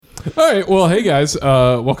All right. Well, hey guys,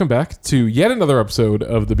 welcome back to yet another episode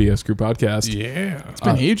of the BS Crew podcast. Yeah. It's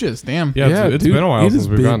been ages, damn. Yeah, it's dude, been a while it has since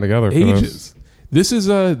we've been gotten together for ages. This is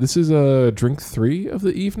drink 3 of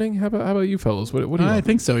the evening. How about you fellas? What do you I want?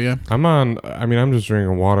 think so, yeah. I'm just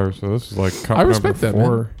drinking water, so this is like cup I respect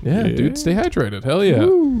number that, 4. man. Yeah, dude, stay hydrated. Hell yeah.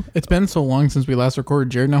 Woo. It's been so long since we last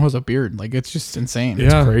recorded. Jared now has a beard. Like, it's just insane.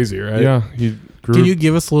 Yeah. It's crazy, right? Yeah, he grew. Can you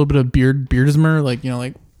give us a little bit of beardismer? Like,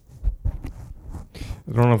 like...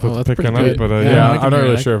 I don't know if Oh, it's that's picking pretty up, good. but Yeah, Yeah, I can I'm not hear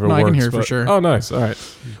really it. sure if it No, works. I can hear it for but- sure. Oh, nice. All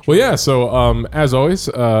right. Well, yeah. So, as always,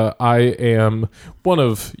 I am one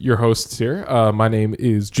of your hosts here. My name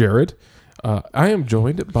is Jared. I am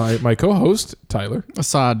joined by my co-host Tyler,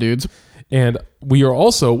 Assad, dudes. and we are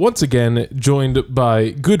also once again joined by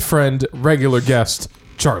good friend, regular guest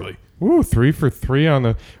Charlie. Ooh, 3 for 3 on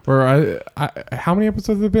the. Or how many episodes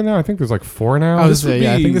have there been now? I think there's like 4 now. I this would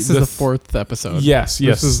I be think this is the the 4th episode. Yes.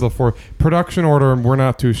 This is the 4th. Production order, we're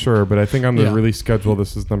not too sure, but I think on the Yeah. release schedule,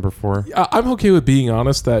 this is number 4. I'm okay with being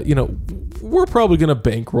honest that we're probably gonna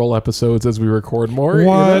bankroll episodes as we record more.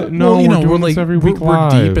 What? No, Well, we're doing this every week we're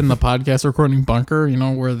live. deep in the podcast recording bunker,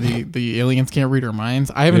 where the aliens can't read our minds.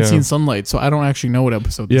 I haven't Yeah. seen Sunlight, so I don't actually know what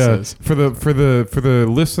episode Yeah, this is. for the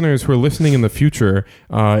listeners who are listening in the future,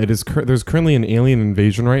 there's currently an alien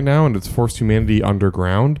invasion right now, and it's forced humanity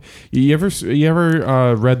underground. You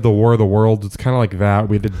ever read The War of the Worlds? It's kind of like that.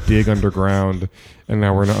 We had to dig underground, and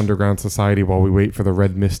now we're in an underground society while we wait for the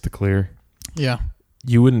red mist to clear. Yeah.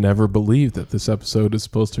 You would never believe that this episode is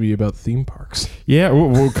supposed to be about theme parks. Yeah,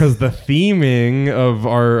 because the theming of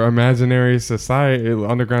our imaginary society,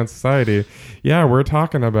 underground society. Yeah, we're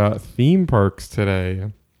talking about theme parks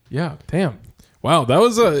today. Yeah, damn. Wow, that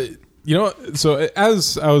was so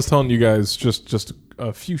as I was telling you guys just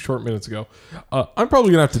a few short minutes ago, I'm probably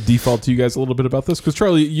gonna have to default to you guys a little bit about this because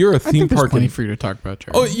Charlie, you're a I theme think there's park. plenty for you to talk about,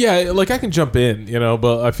 Jared. Oh yeah, like I can jump in,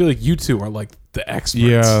 but I feel like you two are like the experts.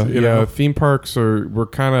 Yeah, you know? theme parks we're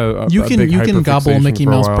kind of you can gobble Mickey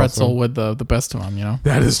Mouse pretzel with the best of them,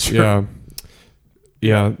 That is true.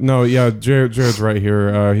 Yeah. Jared's right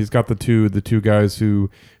here. He's got the two guys who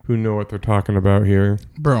know what they're talking about here.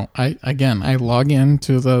 Bro, I log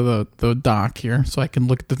into the doc here so I can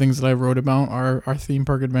look at the things that I wrote about our theme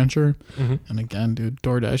park adventure. Mm-hmm. And again, dude,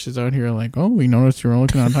 DoorDash is out here like, oh, we noticed you were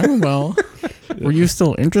looking on Taco Bell. Were you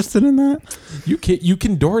still interested in that? You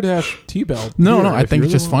can DoorDash T-Bell. No, here I if think you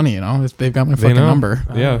it's just really funny, They've got my They fucking know. number.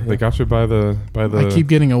 Yeah, they got you by the. I keep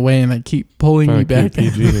getting away and they keep pulling me back.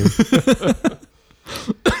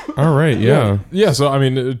 All right. Yeah. Yeah. So I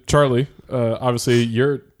mean, Charlie, obviously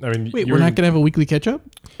Wait, we're not gonna have a weekly catch up?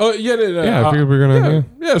 Oh yeah, Yeah. I figured we're gonna.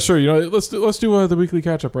 Yeah, sure. Let's do the weekly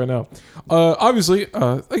catch up right now. Obviously,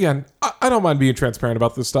 again, I don't mind being transparent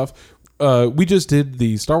about this stuff. We just did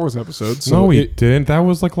the Star Wars episode. So No, we didn't. That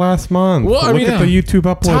was like last month. Well, I look mean, at the YouTube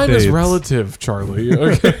upload time dates. is relative, Charlie.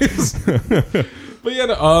 Okay. But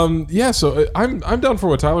yeah. So I'm down for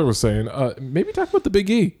what Tyler was saying. Maybe talk about the Big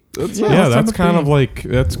E. That's kind of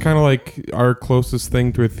like our closest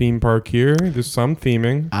thing to a theme park here. There's some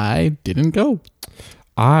theming. I didn't go.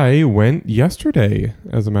 I went yesterday,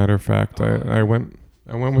 as a matter of fact. I went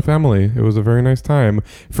with Emily. It was a very nice time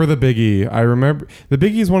for the Big E. I remember the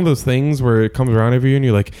Big E is one of those things where it comes around every year and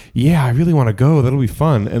you're like, yeah, I really want to go. That'll be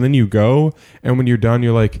fun. And then you go, and when you're done,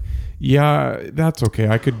 you're like, yeah, that's okay.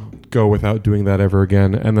 I could go without doing that ever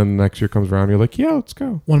again. And then the next year comes around, you're like, yeah, let's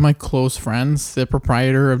go. One of my close friends, the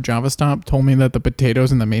proprietor of JavaStop, told me that the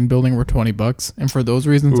potatoes in the main building were $20, and for those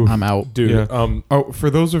reasons, Oof. I'm out. dude. Yeah. For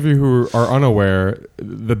those of you who are unaware,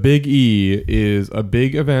 the Big E is a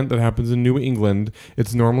big event that happens in New England.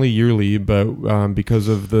 It's normally yearly, but because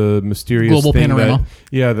of the mysterious Global thing panorama.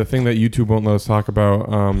 the thing that YouTube won't let us talk about,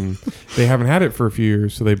 they haven't had it for a few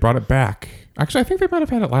years, so they brought it back. Actually, I think they might have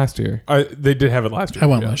had it last year. They did have it last year. I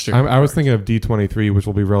went yeah. last year. I was thinking of D23, which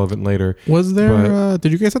will be relevant later. Was there?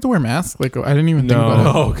 Did you guys have to wear masks? Like, I didn't even think about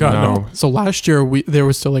it. Oh god, no. So last year there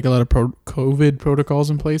was still like a lot of COVID protocols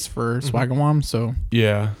in place for Swagawam. So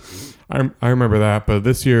Yeah, I remember that, but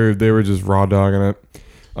this year they were just raw dogging it.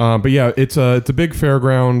 But yeah, it's a big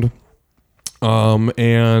fairground,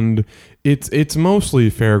 and it's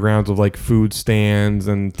mostly fairgrounds of like food stands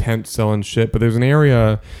and tents selling shit. But there's an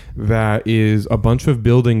area that is a bunch of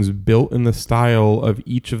buildings built in the style of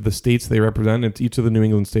each of the states they represent. It's each of the New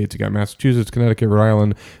England states. You got Massachusetts, Connecticut, Rhode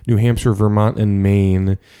Island, New Hampshire, Vermont, and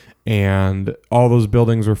Maine. And all those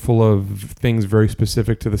buildings are full of things very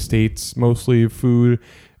specific to the states, mostly food.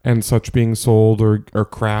 and such being sold, or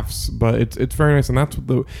crafts. But it's very nice, and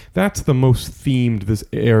that's the most themed this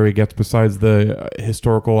area gets, besides the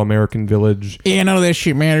historical American village. Yeah, none of that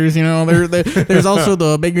shit matters, you know. There's also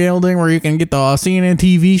the big building where you can get the CNN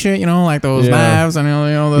TV shit, you know, like those knives and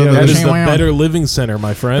the That is chain the wire. Better Living Center,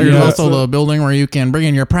 my friend. There's also the building where you can bring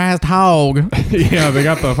in your prized hog. Yeah, they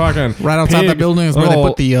got the fucking Right outside the building is where they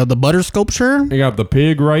put the butter sculpture. You got the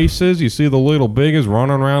pig races. You see the little biggest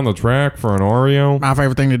running around the track for an Oreo. My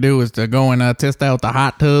favorite thing to do is to go and test out the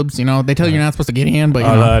hot tubs. You know, they tell you you're not supposed to get in, but you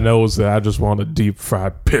All know. I know is that I just want a deep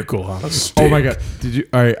fried pickle on a stick. Oh my god! Did you?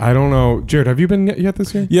 All right, I don't know, Jared. Have you been yet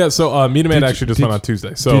this year? Yeah, so Meat Man Did actually just you- went on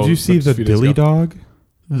Tuesday. So Did you see just the a few days dilly ago. dog?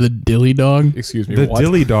 The dilly dog. Excuse me. The what?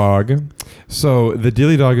 dilly dog. So the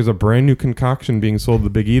dilly dog is a brand new concoction being sold at the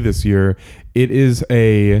Big E this year. It is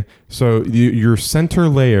your center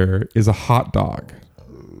layer is a hot dog,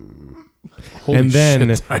 Holy and then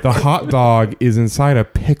shit. the hot dog is inside a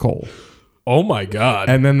pickle, Oh my god.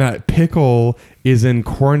 and then that pickle is in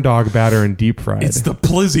corn dog batter and deep fried. It's the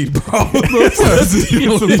Plizzy, bro. It's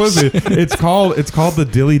a pussy. It's called the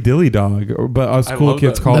dilly dog, but us I cool love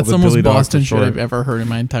kids that. call That's it the the most dilly dog. Boston for shit short. I've ever heard in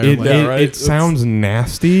my entire It, life. Yeah, it, right? it sounds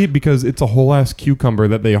nasty because it's a whole ass cucumber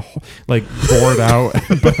that they like bored out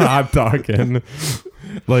and put a hot dog in.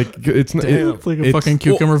 Like it's Damn. It's like a fucking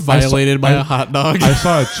cucumber I saw- violated by I- a hot dog. I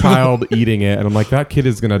saw a child eating it, and I'm like, that kid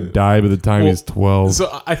is gonna die by the time he's 12.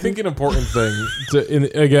 So I think an important thing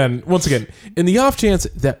once again, in the off chance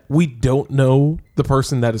that we don't know the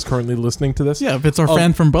person that is currently listening to this. Yeah, if it's our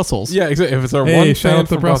fan from Brussels. Yeah, exactly. If it's our Hey, one shout fan out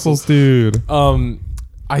to from Brussels, dude.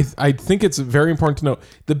 I think it's very important to know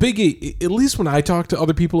the Big E. At least when I talk to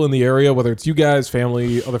other people in the area, whether it's you guys,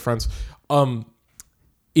 family, other friends,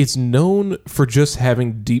 it's known for just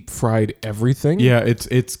having deep fried everything. Yeah, they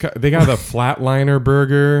got a flatliner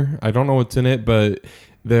burger. I don't know what's in it, but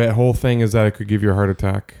the whole thing is that it could give you a heart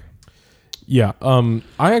attack. Yeah.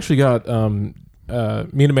 I actually got me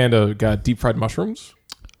and Amanda got deep fried mushrooms.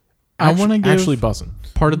 I want to give actually buzzing.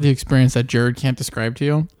 part of the experience that Jared can't describe to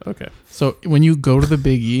you. Okay. So when you go to the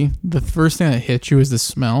Big E, the first thing that hits you is the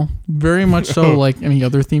smell. Very much so like any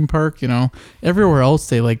other theme park, you know. Everywhere else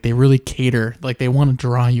they really cater. Like they want to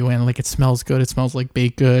draw you in. Like it smells good. It smells like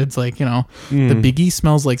baked goods. Like, you know. The Big E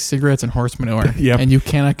smells like cigarettes and horse manure. Yep. And you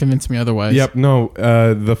cannot convince me otherwise. Yep. No.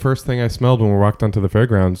 The first thing I smelled when we walked onto the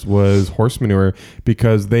fairgrounds was horse manure,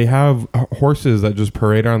 because they have horses that just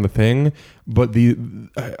parade around the thing. But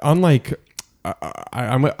unlike.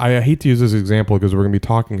 I hate to use this example because we're going to be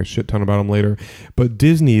talking a shit ton about them later, but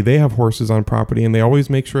Disney, they have horses on property, and they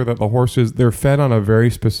always make sure that the horses, they're fed on a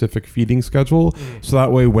very specific feeding schedule, so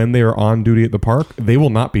that way when they are on duty at the park, they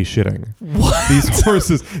will not be shitting. What?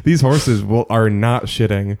 These horses are not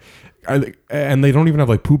shitting. And they don't even have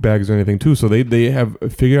like poop bags or anything too, so they have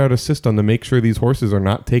figured out a system to make sure these horses are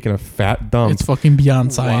not taking a fat dump. It's fucking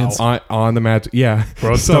beyond science. on the magic, yeah.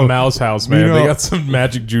 Bro, it's the Mouse House, man. you know- they got some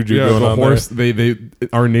magic juju Yeah, going the on horse. there. They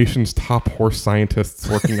our nation's top horse scientists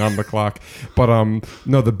working on the clock. But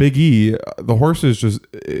no, the Big E, the horses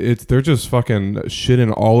they're just fucking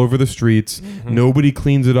shitting all over the streets. Nobody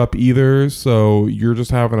cleans it up either, so you're just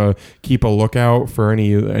having to keep a lookout for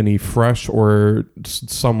any fresh or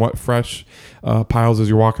somewhat fresh piles as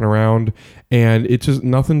you're walking around. And it's just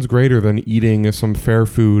nothing's greater than eating some fair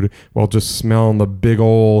food while just smelling the big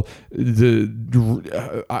old.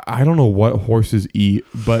 I don't know what horses eat,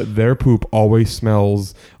 but their poop always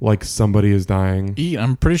smells like somebody is dying.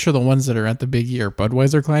 I'm pretty sure the ones that are at the Big E are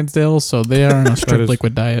Budweiser Clydesdale, so they are on a strict is-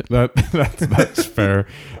 liquid diet. That's fair.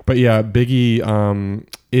 But yeah, Biggie.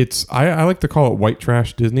 I like to call it white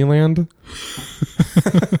trash Disneyland.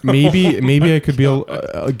 maybe I could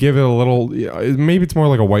give it a little. Maybe it's more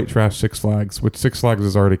like a white trash Six Flags, which Six Flags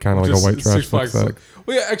is already kind of like a white trash Six Flags.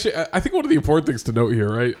 Well, yeah, actually, I think one of the important things to note here,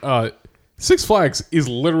 right? Six Flags is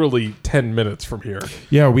literally 10 minutes from here.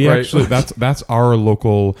 Yeah, we Right. actually that's our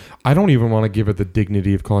local. I don't even want to give it the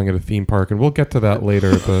dignity of calling it a theme park, and we'll get to that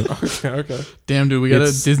later. But Okay. Damn, dude, we got a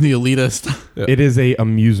It's- Disney elitist. it is a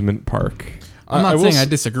amusement park. I'm not will saying s- I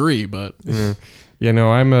disagree, but You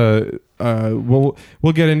know, I'm a.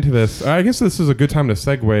 We'll get into this. I guess this is a good time to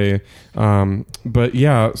segue. But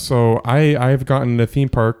yeah, so I've gotten to theme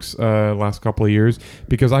parks last couple of years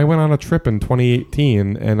because I went on a trip in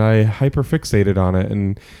 2018 and I hyperfixated on it,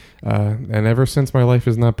 and ever since my life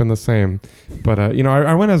has not been the same. But you know,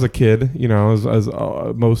 I went as a kid. You know, as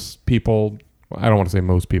most people. I don't want to say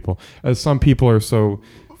most people, as some people are so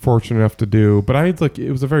fortunate enough to do, but it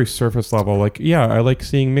was a very surface level. Like, yeah, I like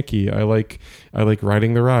seeing Mickey. I like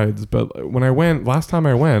riding the rides. But when last time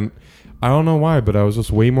I went, I don't know why, but I was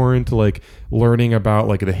just way more into like learning about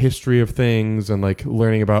like the history of things and like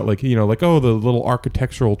learning about like, you know, like, oh, the little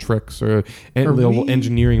architectural tricks or little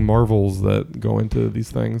engineering marvels that go into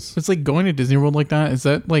these things. It's like going to Disney World like that. Is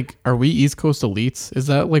that like, are we East Coast elites? Is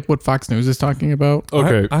that like what Fox News is talking about?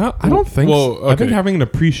 Okay. I don't think so. Okay. I think having an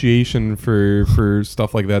appreciation for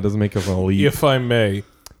stuff like that doesn't make us an elite. If I may,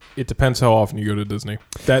 it depends how often you go to Disney.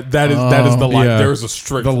 That is the line. Yeah. There's a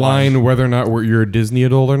strict the line whether or not you're a Disney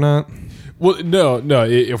adult or not. Well, no.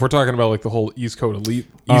 If we're talking about like the whole East Coast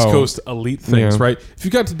elite things, Yeah. right? If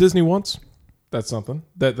you got to Disney once, that's something.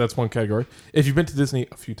 That's one category. If you've been to Disney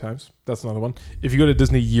a few times, that's another one. If you go to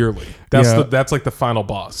Disney yearly, that's like the final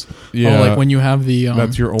boss. Yeah, like when you have the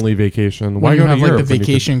that's your only vacation. Why when you go have to like Europe the when you could-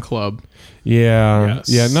 vacation club. Yeah, Yes.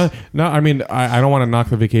 yeah. No. I mean, I don't want to knock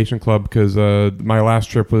the vacation club because my last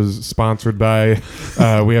trip was sponsored by.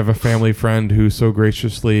 We have a family friend who so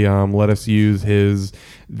graciously let us use his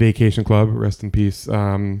vacation club. Rest in peace.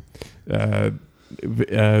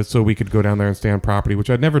 So we could go down there and stay on property, which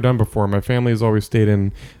I'd never done before. My family has always stayed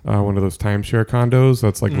in one of those timeshare condos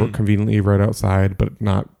that's like conveniently right outside, but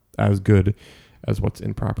not as good as what's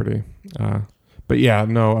in property. But yeah,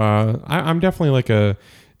 no. I'm definitely like a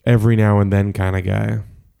every now and then kind of guy.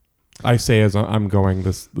 I say as I'm going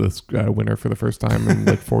this winter for the first time in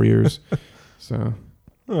like 4 years. So,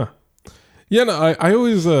 Yeah, no, I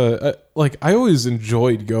always I always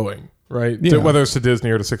enjoyed going, right? Yeah. Whether it's to Disney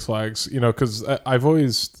or to Six Flags, you know, because I've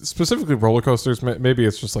always, specifically roller coasters, maybe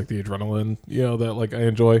it's just like the adrenaline, you know, that like I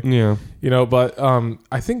enjoy, yeah. you know, but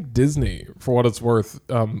I think Disney, for what it's worth,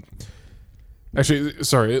 actually,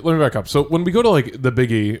 sorry, let me back up. So when we go to like the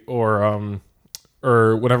Biggie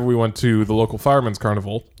or whenever we went to the local Fireman's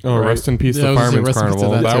Carnival. Oh, right? rest in peace, Yeah, the I was gonna Fireman's say rest in peace to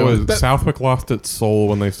Carnival. that, That too. Southwick lost its soul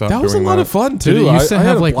when they stopped That was a doing lot that. of fun Dude, too. it used to I had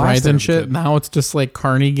have a like blast rides there and as a shit. kid. Now it's just like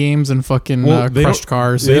carny games and fucking Well, they crushed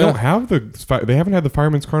cars. They Yeah. don't have they haven't had the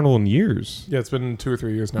Fireman's Carnival in years. Yeah, it's been 2 or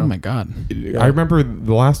 3 years now. Oh my god. I remember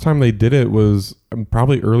the last time they did it was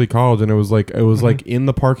probably early college, and it was like like in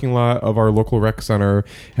the parking lot of our local rec center.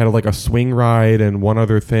 Had like a swing ride and one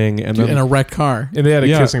other thing, and then In a wrecked car. And they had a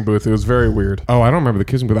Yeah. kissing booth. It was very weird. oh, I don't remember the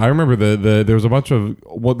kissing booth. I remember the there was a bunch of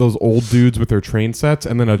those old dudes with their train sets,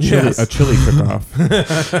 and then a chili cook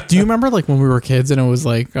off. Do you remember like when we were kids and it was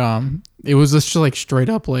like it was just like straight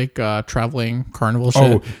up like traveling carnival shit.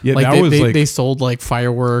 Oh, yeah, like that they, was they, like- they sold like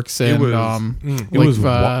fireworks and It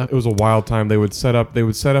like, was a wild time. They would set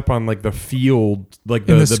up on like the field, like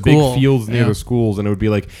In the the big school. fields near Yeah. the schools, and it would be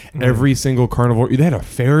like every single carnival. They had a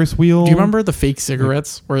Ferris wheel. do you remember the fake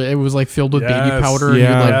cigarettes where it was like filled with baby Yes. powder and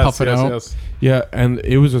Yeah. you'd like puff it out? Yeah, and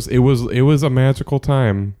it was a magical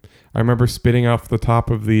time. I remember spitting off the top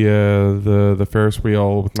of the Ferris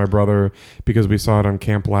wheel with my brother because we saw it on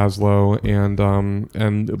Camp Laszlo,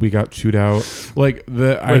 and we got chewed out. Like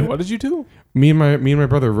Wait, what did you do? me and my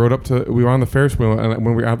brother rode up to. We were on the Ferris wheel, and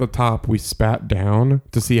when we were at the top, we spat down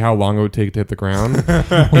to see how long it would take to hit the ground.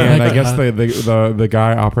 And I guess the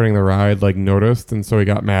guy operating the ride like noticed, and so he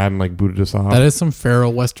got mad and like booted us off. That is some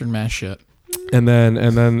feral Western mass shit. And then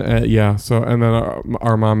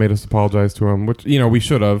our mom made us apologize to him, which we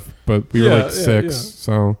should have, but we were like 6,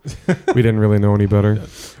 so we didn't really know any better.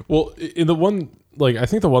 Well, in the one, like, I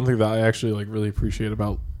think the one thing that I actually like really appreciate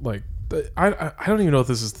about like I don't even know if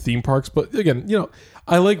this is theme parks, but again,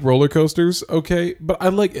 I like roller coasters, okay, but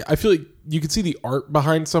I feel like you could see the art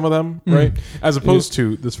behind some of them, right? As opposed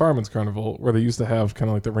to this Fireman's Carnival where they used to have kind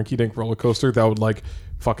of like the rinky-dink roller coaster that would like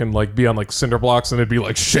fucking like be on like cinder blocks and it'd be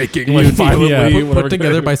like shaking like violently. Put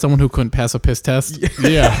together by someone who couldn't pass a piss test.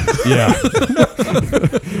 Yeah.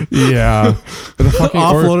 Yeah. The fucking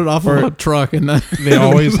Offloaded off of a truck and then they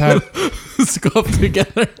always had scuffed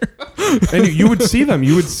together. and you would see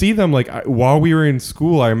them like while we were in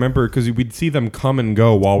school. I remember because we'd see them come and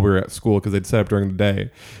go while we were at school because they'd set up during the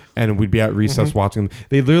day, and we'd be at recess watching them.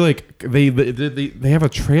 They literally like they have a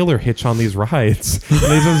trailer hitch on these rides, and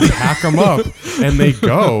they just pack them up and they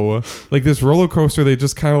go like this roller coaster. They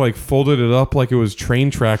just kind of like folded it up like it was train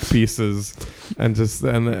track pieces, and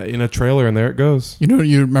in a trailer, and there it goes.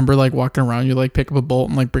 You remember like walking around, you like pick up a bolt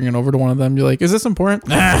and like bring it over to one of them. You're like, "Is this important?"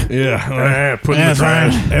 Nah. Yeah, put in the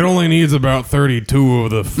trash. It only needs about 32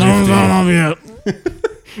 of the 50.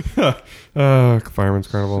 Fireman's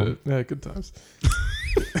Carnival. Yeah, good times.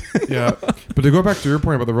 Yeah, but to go back to your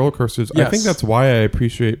point about the roller coasters, I think Yes. that's why I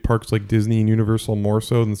appreciate parks like Disney and Universal more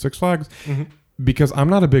so than Six Flags, because I'm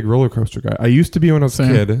not a big roller coaster guy. I used to be when I was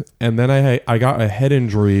Same. a kid, and then I got a head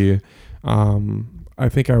injury. I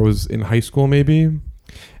think I was in high school maybe,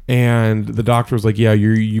 And the doctor was like, "Yeah,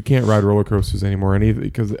 you can't ride roller coasters anymore,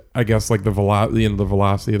 because I guess like the velocity of the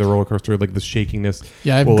roller coaster, like the shakiness,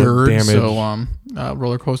 Yeah, I have will GERD, damage." so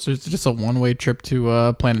roller coasters just a one-way trip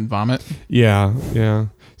to Planet Vomit. Yeah.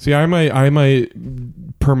 See, I might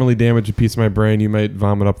permanently damage a piece of my brain. You might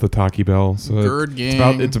vomit up the Taco Bell. So GERD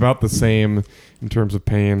gang. it's about the same in terms of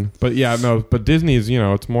pain. But yeah, no. But Disney's,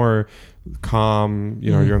 it's more calm.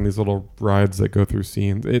 You're on these little rides that go through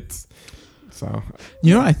scenes. So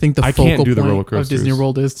I think the I focal can't do the roller point of coasters. Disney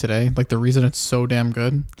World is today. Like the reason it's so damn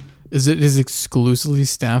good is it is exclusively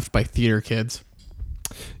staffed by theater kids.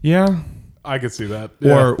 Yeah. I could see that.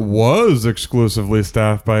 Or was exclusively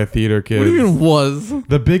staffed by theater kids. What do you mean was?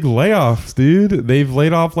 The big layoffs, dude. They've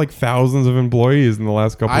laid off like thousands of employees in the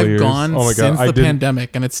last couple of I've years. gone Oh my since God. the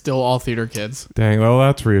pandemic, and it's still all theater kids. Dang, well,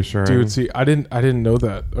 that's reassuring. Dude, see, I didn't know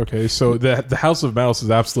that. Okay, so the House of Mouse is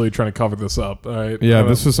absolutely trying to cover this up. All right. Yeah,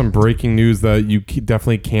 this is some breaking news that you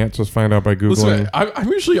definitely can't just find out by Googling. Listen, I'm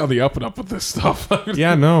usually on the up and up with this stuff.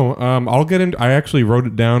 Yeah, no. I'll get into. I actually wrote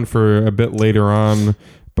it down for a bit later on,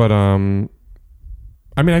 but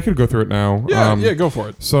I mean, I could go through it now. Yeah, go for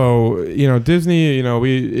it. So, Disney,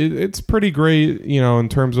 it's pretty great, in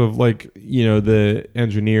terms of like, the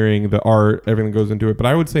engineering, the art, everything goes into it. But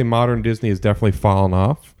I would say modern Disney has definitely fallen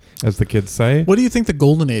off, as the kids say. What do you think the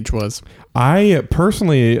golden age was? I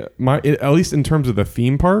personally, at least in terms of the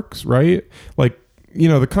theme parks, right? Like,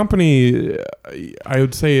 the company, I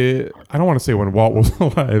would say, I don't want to say when Walt was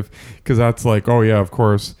alive, because that's like, oh yeah, of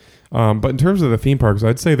course. But in terms of the theme parks,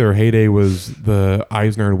 I'd say their heyday was the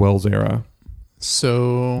Eisner and Wells era.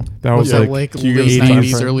 So that was like late the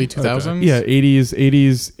 90s, early 2000s? Okay. Yeah,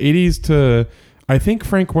 80s to, I think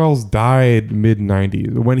Frank Wells died mid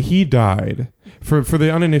 90s. When he died, for the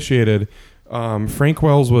uninitiated, Frank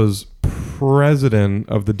Wells was president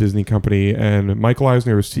of the Disney company and Michael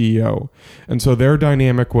Eisner was CEO. And so their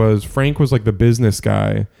dynamic was Frank was like the business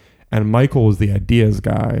guy and Michael was the ideas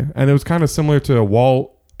guy. And it was kind of similar to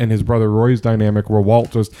Walt and his brother Roy's dynamic, where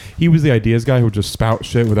Walt he was the ideas guy who would just spout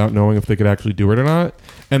shit without knowing if they could actually do it or not,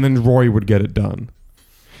 and then Roy would get it done.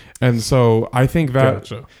 And so I think that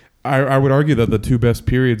Gotcha. I would argue that the two best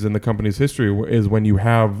periods in the company's history is when you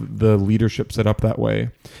have the leadership set up that way,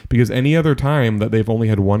 because any other time that they've only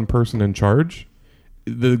had one person in charge,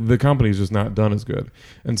 the company's just not done as good.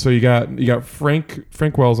 And so you got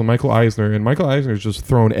Frank Wells and Michael Eisner's just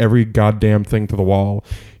thrown every goddamn thing to the wall.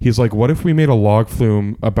 He's like, what if we made a log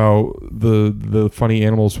flume about the funny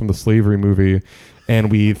animals from the slavery movie,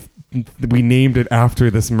 and we named it after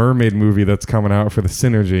this mermaid movie that's coming out for the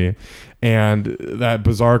Synergy, and that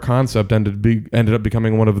bizarre concept ended up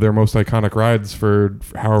becoming one of their most iconic rides for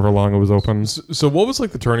however long it was open. So what was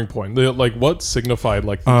like the turning point? Like what signified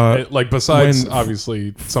like besides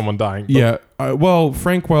obviously someone dying? Yeah. Well,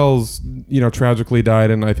 Frank Wells, tragically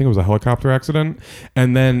died in, I think it was a helicopter accident.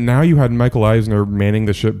 And then now you had Michael Eisner manning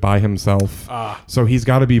the ship by himself. So he's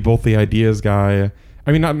got to be both the ideas guy.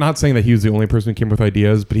 I mean, not saying that he was the only person who came with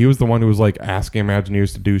ideas, but he was the one who was like asking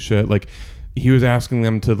Imagineers to do shit. Like he was asking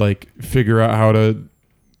them to like figure out how to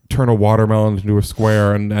turn a watermelon into a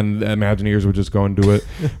square, and Imagineers would just go and do it.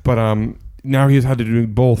 But now he's had to do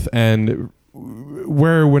both. And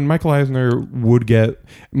when Michael Eisner would get,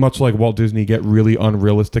 much like Walt Disney, get really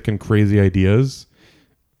unrealistic and crazy ideas,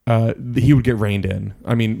 he would get reined in.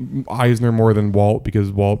 I mean, Eisner more than Walt,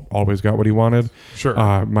 because Walt always got what he wanted. Sure.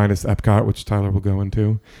 Minus Epcot, which Tyler will go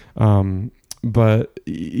into. But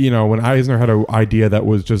when Eisner had an idea that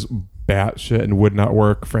was just batshit and would not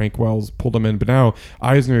work, Frank Wells pulled him in. But now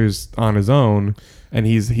Eisner's on his own, and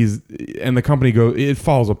he's and the company it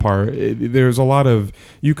falls apart. There's a lot of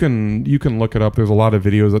you can look it up. There's a lot of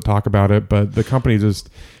videos that talk about it, but the company just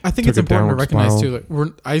I think it's important to recognize too.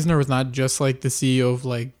 Like, Eisner was not just like the CEO of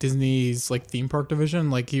like Disney's like theme park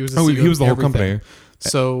division. Like he was he was the whole company.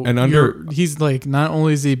 So he's like, not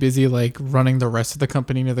only is he busy like running the rest of the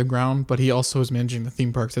company to the ground, but he also is managing the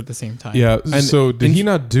theme parks at the same time. Yeah. And so did he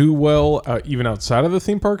not do well even outside of the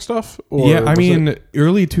theme park stuff? Or yeah, I mean,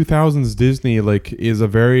 early 2000s Disney like is a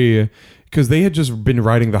very, because they had just been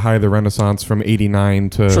riding the high of the Renaissance from 89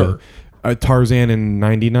 to Sure. Tarzan in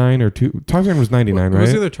 99 or Tarzan was 99, right?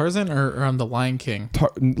 Was either Tarzan or The Lion King?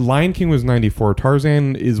 Lion King was 94.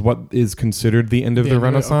 Tarzan is what is considered the end of the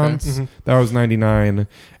Renaissance. Okay. Mm-hmm. That was 99.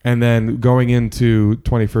 And then going into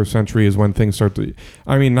 21st century is when things start to,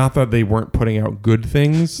 I mean, not that they weren't putting out good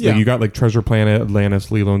things. Yeah. Like you got like Treasure Planet, Atlantis,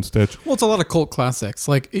 Lilo and Stitch. Well, it's a lot of cult classics.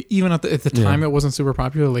 Like even at the time, it wasn't super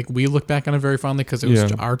popular. Like we look back on it very fondly because it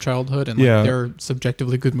was our childhood, and like they're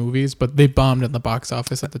subjectively good movies, but they bombed in the box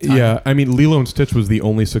office at the time. Yeah, I mean, Lilo and Stitch was the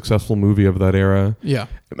only successful movie of that era. Yeah.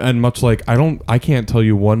 And much like I can't tell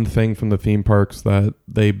you one thing from the theme parks that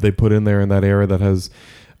they put in there in that era that has.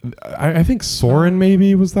 I think Soarin'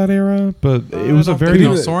 maybe was that era, but it was a very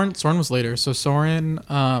no. Soarin' was later. So Soarin'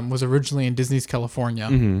 was originally in Disney's California.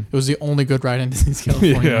 It was the only good ride in Disney's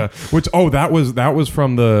California. yeah. Which that was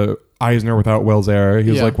from the Eisner without Wells era. He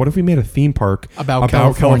was like, what if we made a theme park about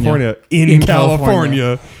California in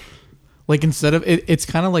California? Like instead of it's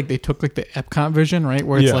kind of like they took like the Epcot vision, right?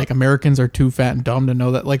 Where it's like Americans are too fat and dumb to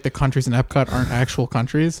know that like the countries in Epcot aren't actual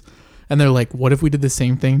countries. And they're like, what if we did the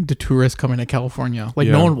same thing to tourists coming to California? Like,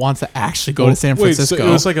 no one wants to actually go to San Francisco. So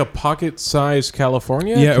it was like a pocket-sized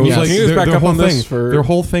California? Yeah, it was like can you just back up on this? Their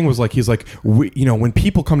whole thing was like, he's like, when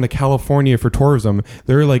people come to California for tourism,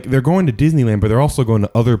 they're going to Disneyland, but they're also going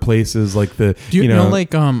to other places like the, you know like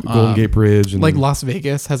Golden Gate Bridge. And like Las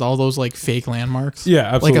Vegas has all those like fake landmarks. Yeah,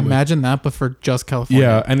 absolutely. Like imagine that, but for just California.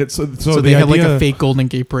 Yeah, and it's so they had like a fake Golden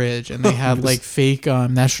Gate Bridge, and they had like fake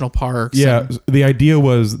national parks. Yeah, the idea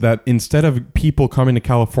was that instead of people coming to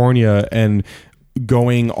California and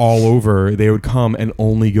going all over, they would come and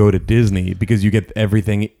only go to Disney because you get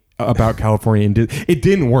everything about California. And it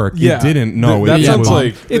didn't work. Yeah. It didn't. No, that sounds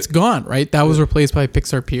like it's gone. Right? That was replaced by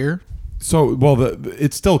Pixar Pier. So,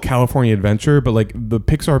 it's still California Adventure, but like the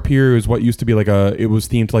Pixar Pier is what used to be like it was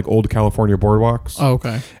themed to like old California boardwalks. Oh,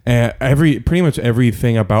 okay. And pretty much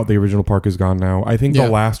everything about the original park is gone now. I think the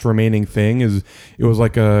last remaining thing is it was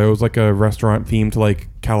like a restaurant themed to like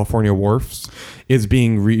California Wharfs. Is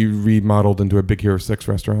being remodeled into a Big Hero 6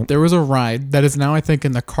 restaurant. There was a ride that is now, I think,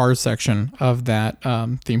 in the Cars section of that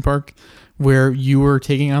theme park, where you were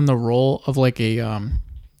taking on the role of like a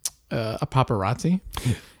paparazzi.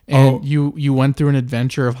 And you went through an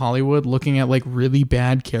adventure of Hollywood looking at like really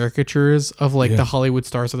bad caricatures of like the Hollywood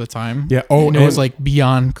stars of the time. Yeah. And it was like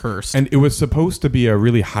beyond cursed. And it was supposed to be a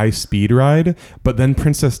really high speed ride, but then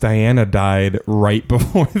Princess Diana died right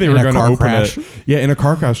before they were going to open it. Yeah, in a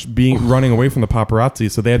car crash, running away from the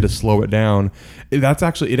paparazzi, so they had to slow it down. It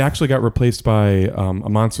actually got replaced by a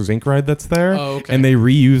Monsters Inc. ride that's there. Oh, okay. And they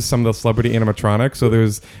reused some of the celebrity animatronics. So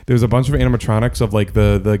there's a bunch of animatronics of like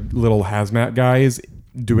the little hazmat guys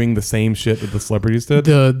doing the same shit that the celebrities did.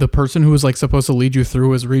 The person who was like supposed to lead you through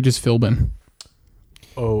was Regis Philbin.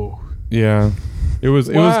 Oh. Yeah. It was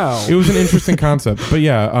an interesting concept. But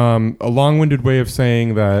yeah, a long-winded way of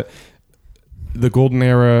saying that the golden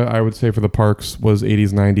era, I would say, for the parks was 80s,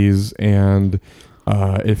 90s, and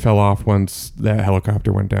it fell off once that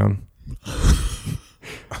helicopter went down.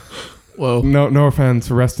 Whoa. No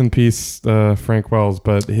offense. Rest in peace, Frank Wells,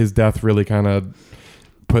 but his death really kind of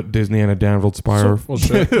put Disney in a downward spiral.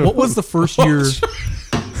 What was the first year?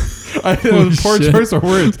 Poor choice of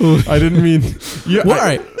words. I didn't mean. Yeah, all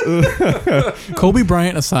right. Kobe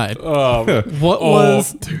Bryant aside, what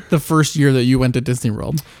was the first year that you went to Disney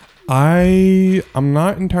World? I'm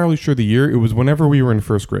not entirely sure the year. It was whenever we were in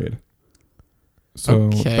first grade.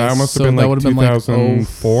 So that must have been like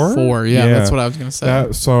 2004. Yeah, that's what I was gonna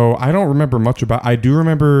say. So I don't remember much about. I do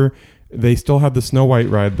remember they still had the Snow White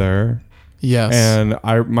ride there. Yes. And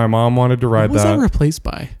my mom wanted to ride that. What was that replaced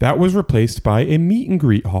by? That was replaced by a meet and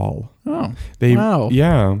greet hall. Oh. Wow.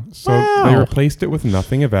 Yeah. So they replaced it with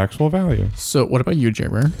nothing of actual value. So what about you,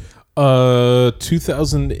 Jaber?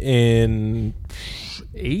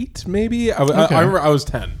 2008 maybe? I remember I was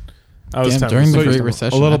 10. I was 10. During the Great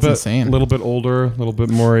Recession. Insane. A little bit older, a little bit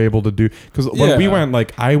more able to do. Because when we went,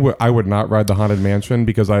 like I would not ride the Haunted Mansion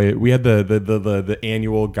because we had the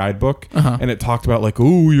annual guidebook and it talked about like,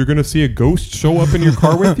 ooh, you're gonna see a ghost show up in your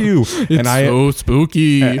car with you. It's so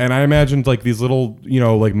spooky. And I imagined like these little,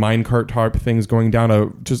 like minecart type things going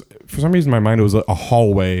down just for some reason in my mind it was a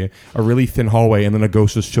hallway, a really thin hallway, and then a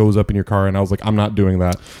ghost just shows up in your car, and I was like, I'm not doing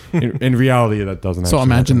that. In reality, that doesn't. So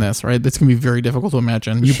imagine this, right? That's gonna be very difficult to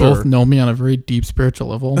imagine. You both know me on a very deep spiritual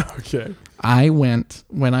level. Okay. I went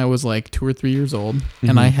when I was like 2 or 3 years old,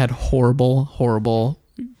 and I had horrible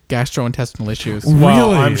gastrointestinal issues. Wow,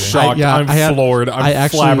 really? I'm shocked. I'm floored. I'm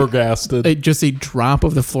flabbergasted. Just a drop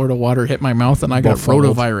of the Florida water hit my mouth, and I got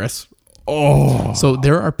rotavirus. Oh, so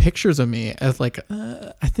there are pictures of me as like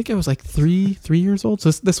I think I was like 3 years old. So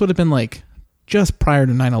this would have been like just prior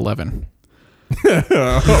to 9/11.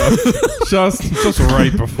 just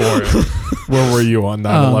right before it. Where were you on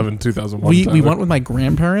 9/11 2001? We went with my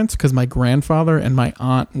grandparents because my grandfather and my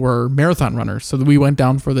aunt were marathon runners, so we went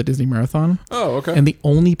down for the Disney Marathon. Oh, okay. And the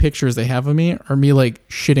only pictures they have of me are me like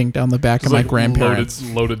shitting down the back of my grandparents.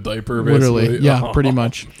 Loaded diaper, basically. Literally, yeah, pretty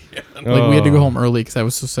much. Like we had to go home early because I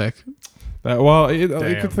was so sick.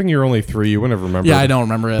 Good thing you're only 3. You wouldn't have remembered. Yeah, I don't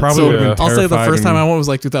remember it. Probably would have been I'll say the first time I went was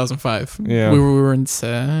like 2005. Yeah, we were in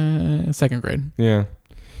second grade. Yeah.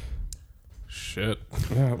 shit.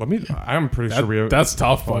 Yeah, I'm pretty sure we have. That's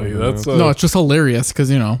tough, buddy. That's No, it's just hilarious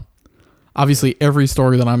because obviously every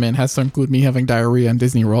story that I'm in has to include me having diarrhea in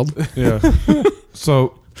Disney World. Yeah.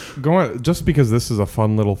 So, just because this is a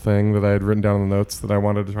fun little thing that I had written down in the notes that I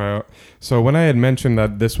wanted to try out. So, when I had mentioned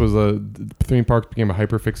that this was a theme park became a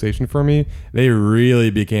hyperfixation for me, they really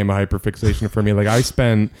became a hyperfixation for me. Like, I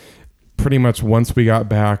spent pretty much once we got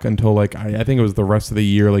back until like I think it was the rest of the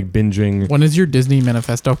year, like binging. When is your Disney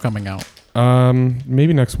Manifesto coming out?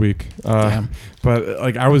 Maybe next week. Damn. But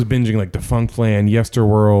like I was binging like Defunctland,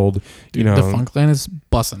 Yesterworld. Dude, Defunctland is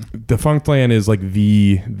bussin'. Defunctland is like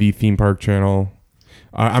the theme park channel.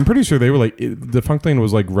 I'm pretty sure they were like Defunctland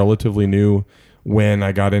was like relatively new when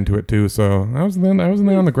I got into it too. So I was in there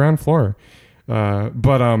on the ground floor.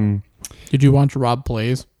 Did you watch Rob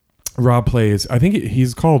Plays? Rob Plays. I think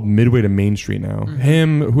he's called Midway to Main Street now. Mm-hmm.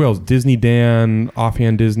 Him. Who else? Disney Dan,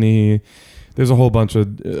 Offhand Disney. There's a whole bunch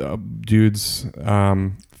of dudes.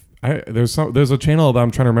 There's a channel that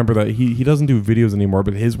I'm trying to remember that he doesn't do videos anymore,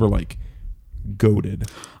 but his were like goated.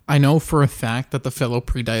 I know for a fact that the fellow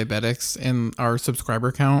pre-diabetics in our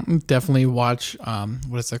subscriber count definitely watch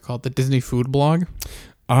what is that called? The Disney Food Blog.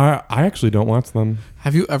 I actually don't watch them.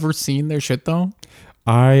 Have you ever seen their shit though?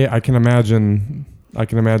 I can imagine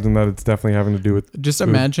that it's definitely having to do with just food.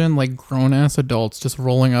 Imagine like grown ass adults just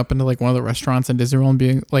rolling up into like one of the restaurants in Disney World and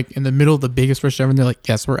being like in the middle of the biggest restaurant and they're like,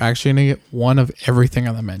 yes, we're actually gonna get one of everything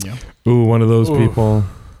on the menu. Ooh, one of those people.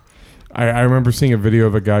 I remember seeing a video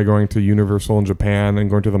of a guy going to Universal in Japan and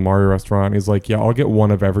going to the Mario restaurant. He's like, yeah, I'll get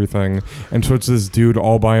one of everything. And so it's this dude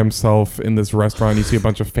all by himself in this restaurant. You see a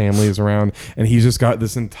bunch of families around, and he's just got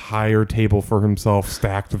this entire table for himself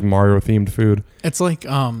stacked with Mario-themed food. It's like,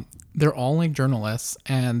 they're all like journalists,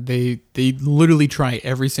 and they literally try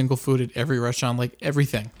every single food at every restaurant, like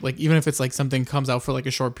everything. Like even if it's like something comes out for like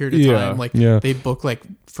a short period of time, like they book like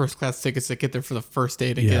first class tickets to get there for the first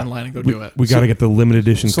day to get in line and go do it. We got to get the limited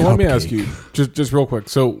edition. So cupcake. let me ask you, just real quick.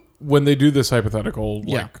 So when they do this hypothetical,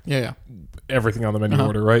 like everything on the menu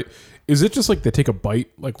order, right? Is it just like they take a bite,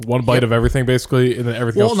 like one bite of everything basically, and then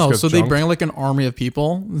everything else? Well, no. Just So gets they junked? bring like an army of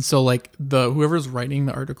people, and so like whoever's writing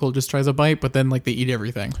the article just tries a bite, but then like they eat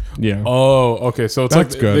everything. Yeah. Oh, okay. So it's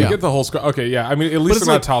That's like good. they get the whole. Okay, yeah. I mean, at least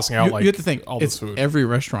they're not tossing out like you have to think all it's this food. every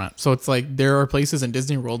restaurant. So it's like there are places in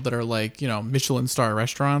Disney World that are like Michelin star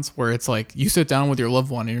restaurants where it's like you sit down with your loved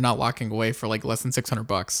one and you're not walking away for like less than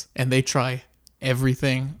 $600, and they try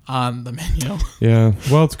everything on the menu. Yeah.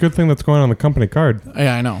 Well, it's a good thing that's going on the company card.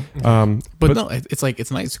 Yeah, I know. But No, it's like it's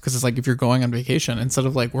nice because it's like if you're going on vacation, instead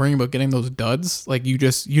of like worrying about getting those duds, like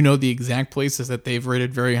you know the exact places that they've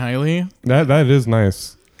rated very highly. that is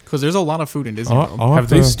nice. Because there's a lot of food in Disney World. Have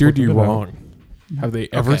they steered you wrong? Have they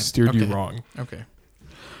ever steered you okay. wrong? Okay.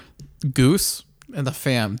 Goose and the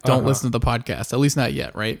fam don't listen to the podcast, at least not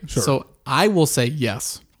yet, right? Sure. So I will say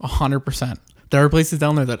yes, 100%. There are places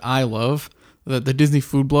down there that I love that the Disney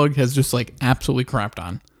Food Blog has just like absolutely crapped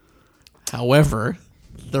on. However,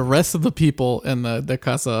 the rest of the people in the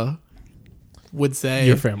casa would say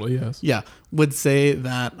Your family, yes. Yeah, would say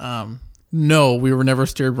that no, we were never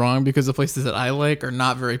steered wrong because the places that I like are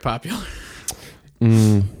not very popular.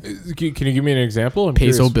 Can you give me an example? I'm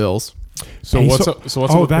Peso curious. Bills. So what's up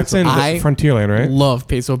with that's Peso in Bills? I Frontierland, right? Love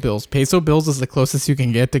Peso Bills. Peso Bills is the closest you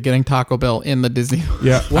can get to getting Taco Bell in the Disney.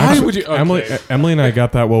 Yeah. Why would you? Okay. Emily and I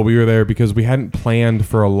got that while we were there because we hadn't planned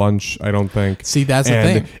for a lunch, I don't think. See, that's the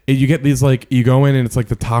And thing. you get these like, you go in and it's like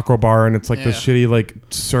the taco bar and it's like the Yeah. shitty like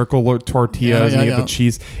circle tortillas and you get Yeah. the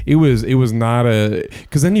cheese. It was not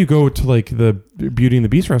because then you go to like the Beauty and the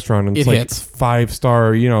Beast restaurant and it's It like hits.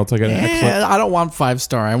 5-star, it's like an excellent. I don't want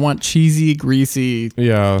 5-star. I want cheesy, greasy.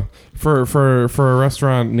 Yeah. For a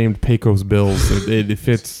restaurant named Pecos Bills, it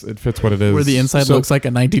fits what it is. Where the inside looks like a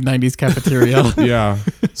 1990s cafeteria. Yeah.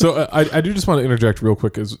 So I do just want to interject real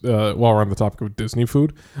quick as while we're on the topic of Disney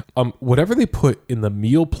food. Whatever they put in the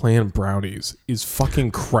meal plan brownies is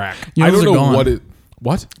fucking crack. You know, I don't those know are gone. what it.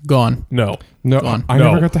 What? Gone. No, No, Gone. I No.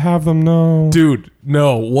 never got to have them. No, dude.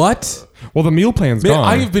 No. What? Well, the meal plan's Man, gone.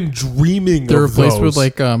 I have been dreaming. They're of replaced those.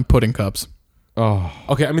 with like pudding cups. Oh,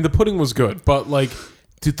 Okay, I mean the pudding was good, but like,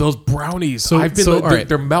 dude, those brownies.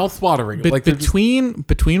 They're mouth watering. But Like they're just-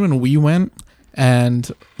 between when we went and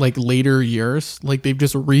like later years, like they've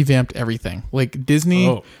just revamped everything. Like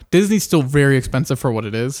Disney's still very expensive for what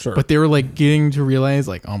it is. Sure. But they were like getting to realize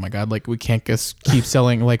like, oh my god, like we can't just keep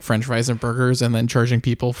selling like French fries and burgers and then charging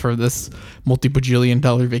people for this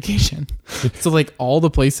multi-bajillion-dollar vacation. So like all the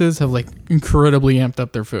places have like incredibly amped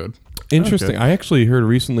up their food. interesting. Okay. I actually heard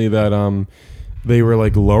recently that they were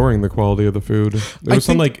like lowering the quality of the food. There was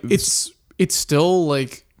some like it's still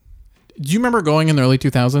like. Do you remember going in the early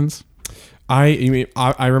 2000s?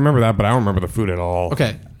 I remember that, but I don't remember the food at all.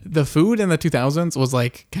 Okay. The food in the 2000s was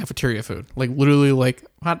like cafeteria food, like literally like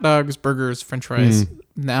hot dogs, burgers, French fries.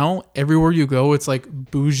 Now everywhere you go, it's like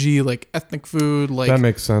bougie, like ethnic food, like That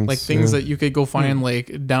makes sense. like things that you could go find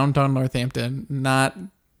like downtown Northampton, not,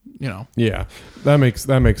 you know. Yeah, that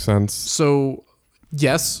makes sense. So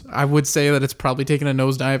yes, I would say that it's probably taken a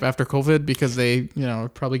nosedive after COVID because they, you know, are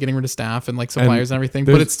probably getting rid of staff and like suppliers and everything.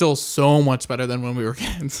 But it's still so much better than when we were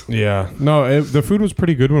kids. Yeah, no, the food was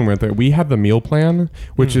pretty good when we went there. We had the meal plan,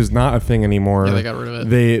 which is not a thing anymore. Yeah, they got rid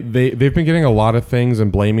of it. They've been getting a lot of things and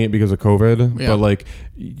blaming it because of COVID. Yeah. But like,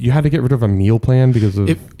 you had to get rid of a meal plan because of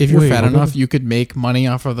if you're Wait, fat what enough, did- you could make money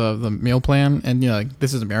off of the meal plan, and you know, like,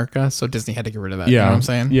 this is America, so Disney had to get rid of that. You know what I'm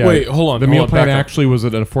saying? Yeah. Wait, hold on, The hold meal on, plan back up. actually was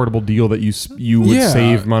an affordable deal that you would Yeah.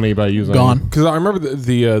 save money by using. Gone. Because I remember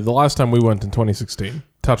the last time we went in 2016.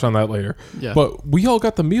 Touch on that later. Yeah. But we all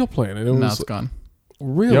got the meal plan, and it Now was it's gone.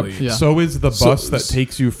 really. Yep. Yeah. So is the So- bus that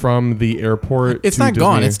takes you from the airport. It's to not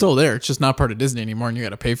gone. Disney. It's still there. It's just not part of Disney anymore, and you got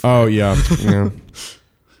to pay for Oh it. yeah. Yeah.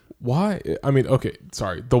 Why? I mean, okay,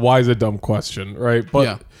 sorry. The why is a dumb question, right? But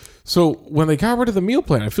Yeah. so when they got rid of the meal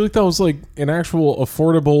plan, I feel like that was like an actual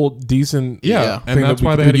affordable, decent. Yeah, Yeah. and thing that's that we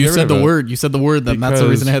why they could- had to You get rid said of the it. word. You said the word. Then that's the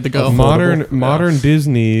reason I had to go. Because Modern Affordable. modern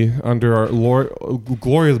Disney under our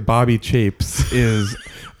glorious Bobby Chapes is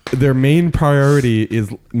their main priority is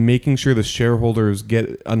making sure the shareholders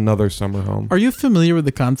get another summer home. Are you familiar with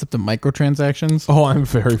the concept of microtransactions? Oh, I'm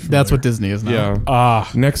very familiar. That's what Disney is now. Yeah.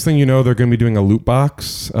 Ah, Next thing you know, they're going to be doing a loot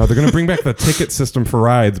box. They're going to bring back the ticket system for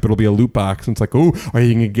rides, but it'll be a loot box. And it's like, oh, are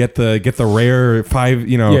you going to get the rare 5?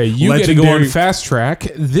 You know, yeah, you get to go on legendary. fast track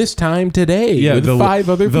this time today Yeah, with the 5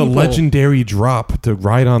 other the people. legendary drop to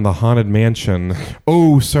ride on the haunted mansion.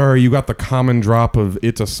 Oh, sorry, you got the common drop of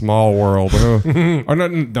It's a Small World. Or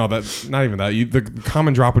no, that's not even that. The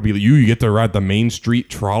common drop would be you get to ride the Main Street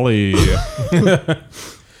trolley.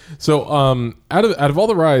 So, out of all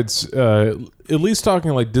the rides, at least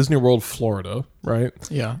talking like Disney World, Florida, right?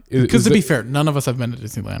 Yeah. Is Because to be it- fair, none of us have been to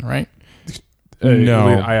Disneyland, right? No.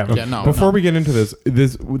 I am. Yeah, no. Before we get into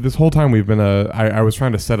this whole time we've been I was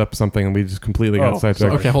trying to set up something and we just completely got Oh, sidetracked.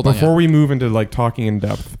 sorry. Okay, hold on. Before we move into like talking in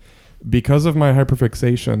depth, because of my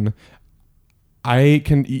hyperfixation,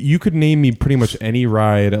 you could name me pretty much any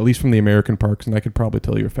ride, at least from the American parks, and I could probably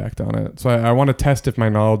tell you a fact on it. So I want to test if my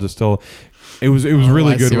knowledge is still. It was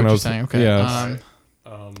really I good see when what I you're was saying. Okay. Yeah.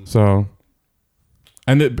 So,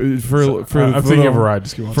 and for I'm for thinking the- of a ride.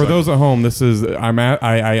 Just give me one for second. those at home, this is I'm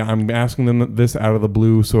asking them this out of the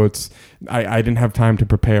blue, so it's I didn't have time to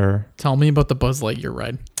prepare. Tell me about the Buzz Lightyear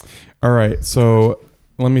ride. All right, so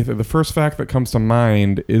let me. The first fact that comes to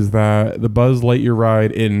mind is that the Buzz Lightyear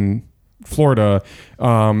ride in Florida,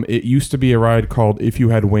 it used to be a ride called If You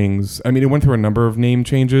Had Wings. I mean, it went through a number of name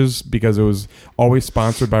changes because it was always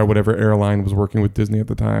sponsored by whatever airline was working with Disney at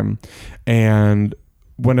the time, and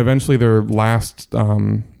when eventually their last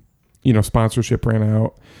sponsorship ran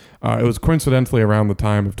out, it was coincidentally around the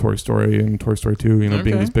time of Toy Story and Toy Story 2 being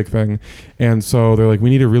Okay. this big thing, and so they're like,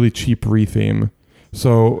 we need a really cheap retheme.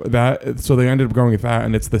 So they ended up going with that,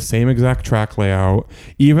 and it's the same exact track layout.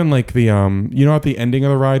 Even like the at the ending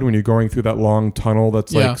of the ride when you're going through that long tunnel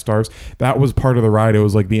that's Yeah. like stars, that was part of the ride. It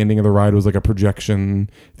was like the ending of the ride was like a projection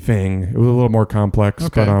thing. It was a little more complex,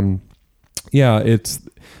 Okay. but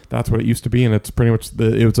that's what it used to be, and it's pretty much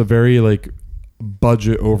it was a very like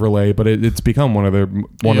budget overlay, but it's become one of the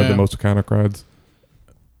Yeah. most iconic rides.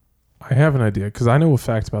 I have an idea because I know a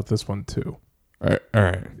fact about this one too. All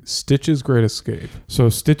right. Stitch's Great Escape. So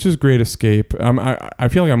Stitch's Great Escape. I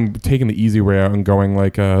feel like I'm taking the easy way out and going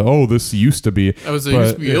like, this used to be. That was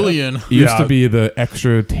But- alien. It used to be the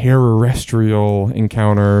extra terrestrial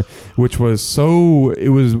encounter, which was it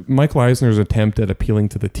was Michael Eisner's attempt at appealing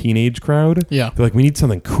to the teenage crowd. Yeah. They're like, we need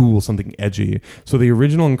something cool, something edgy. So the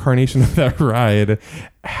original incarnation of that ride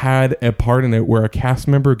had a part in it where a cast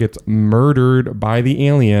member gets murdered by the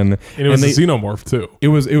alien. And it was they- a xenomorph too. It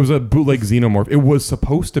was a bootleg xenomorph. It was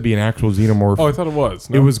supposed to be an actual xenomorph. Oh, I thought it was.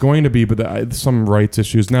 It was going to be, but some rights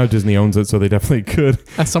issues. Now Disney owns it, so they definitely could.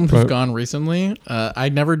 As someone who's But- gone recently, I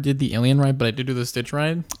never did the Alien ride, but I did do the Stitch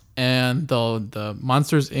ride. And the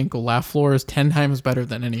Monsters Inc. laugh floor is 10 times better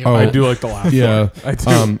than any of Oh, it. I do like the laugh. Yeah. I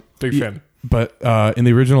do. Big yeah. fan. But in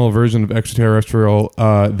the original version of Extraterrestrial,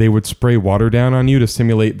 they would spray water down on you to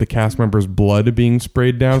simulate the cast member's blood being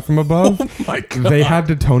sprayed down from above. My God. They had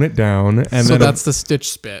to tone it down, and So then that's the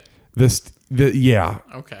Stitch spit. yeah.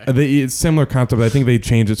 Okay. It's similar concept. I think they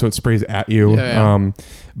changed it so it sprays at you. Yeah, yeah.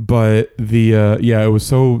 But it was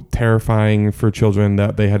so terrifying for children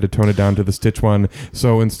that they had to tone it down to the Stitch one.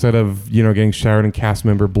 So instead of getting showered in cast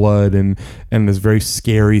member blood and this very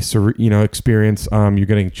scary experience, you're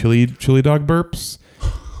getting chili dog burps.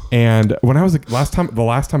 And when I was the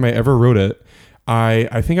last time I ever wrote it,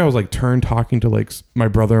 I think I was like turned talking to like my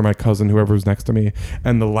brother or my cousin, whoever was next to me,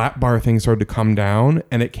 and the lap bar thing started to come down,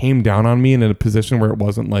 and it came down on me in a position where it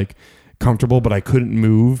wasn't like comfortable, but I couldn't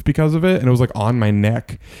move because of it, and it was like on my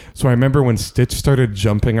neck. So I remember when Stitch started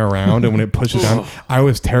jumping around, and when it pushed it down, I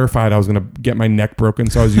was terrified I was gonna get my neck broken.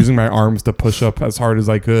 So I was using my arms to push up as hard as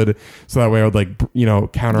I could, so that way I would like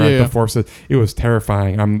counteract the forces. It was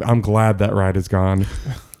terrifying. I'm glad that ride is gone.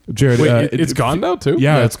 Jared, wait, it's gone now too?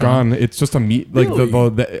 Yeah, it's gone. It's just a meet, like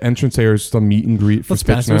the entrance area is just a meet and greet for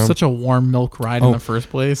Stitch now. It was such a warm milk ride in the first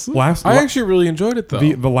place. I actually really enjoyed it though.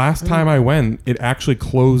 The last time I went, it actually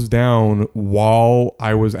closed down while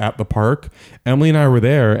I was at the park. Emily and I were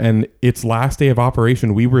there, and its last day of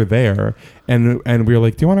operation, we were there, and we were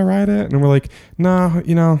like, "Do you want to ride it?" And we're like, "No,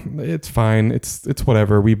 it's fine. It's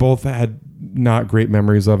whatever." We both had not great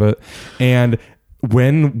memories of it, and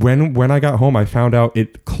when I got home, I found out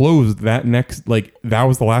it closed that that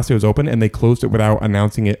was the last day it was open, and they closed it without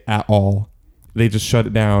announcing it at all. They just shut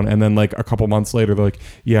it down, and then like a couple months later, they're like,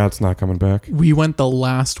 "Yeah, it's not coming back." We went the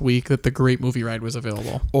last week that the Great Movie Ride was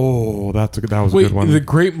available. Oh, that was a good one. The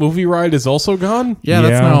Great Movie Ride is also gone? Yeah,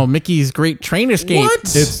 that's now Mickey's Great Train Escape.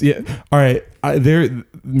 What? It's all right.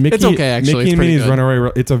 Mickey, it's okay actually. Mickey and Minnie's good.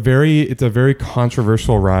 Runaway. It's a very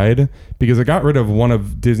controversial ride because it got rid of one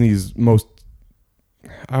of Disney's most.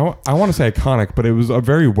 I want to say iconic, but it was a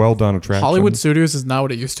very well done attraction. Hollywood Studios is not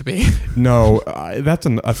what it used to be. No, that's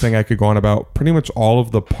a thing I could go on about. Pretty much all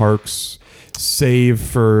of the parks, save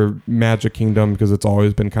for Magic Kingdom, because it's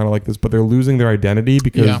always been kind of like this, but they're losing their identity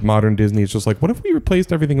because modern Disney is just like, what if we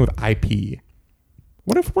replaced everything with IP?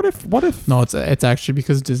 What if? No, it's actually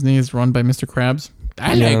because Disney is run by Mr. Krabs.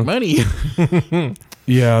 I like money.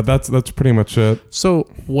 Yeah, that's pretty much it. So,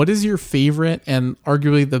 what is your favorite and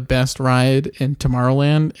arguably the best ride in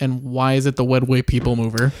Tomorrowland, and why is it the Wedway People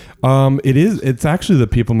Mover? It's actually the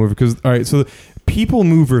People Mover because all right, so the People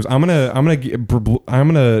Movers. I'm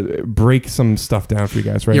gonna break some stuff down for you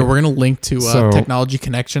guys, right? Yeah, we're gonna link to Technology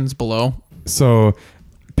Connections below. So.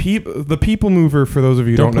 The People Mover, for those of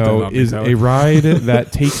you who don't know, is a ride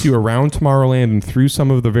that takes you around Tomorrowland and through some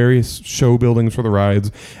of the various show buildings for the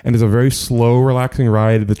rides, and is a very slow, relaxing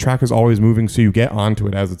ride. The track is always moving, so you get onto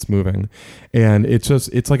it as it's moving, and it's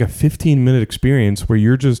like a 15-minute experience where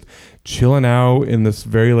you're just chilling out in this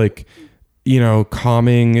very like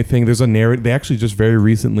calming thing. There's a narrative. They actually just very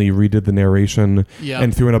recently redid the narration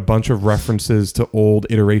and threw in a bunch of references to old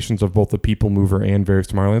iterations of both the People Mover and various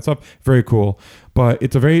Tomorrowland stuff. Very cool. But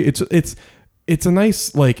it's a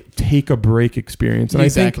nice like take a break experience. And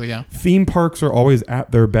exactly, I think theme parks are always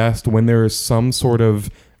at their best when there is some sort of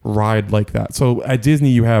ride like that. So at Disney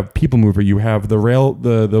you have People Mover, you have the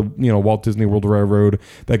Walt Disney World Railroad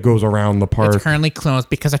that goes around the park. It's currently closed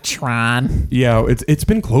because of Tron. Yeah, it's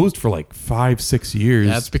been closed for like 5-6 years.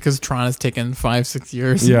 That's because Tron has taken 5-6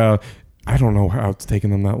 years. Yeah. I don't know how it's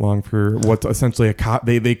taken them that long for what's essentially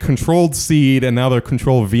they controlled Seed and now they're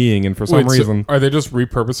control Ving, and for some reason are they just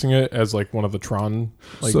repurposing it as like one of the Tron?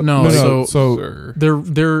 Like, so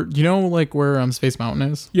they're like where Space Mountain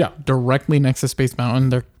is. Yeah, directly next to Space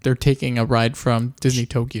Mountain, they're taking a ride from Disney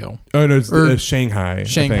Tokyo. Oh no, it's Shanghai.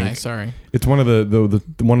 Shanghai, sorry. It's one of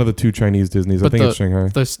the two Chinese Disneys. I think it's Shanghai.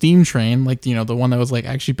 The steam train, like the one that was like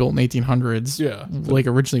actually built in 1800s. Yeah, like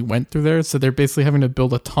originally went through there. So they're basically having to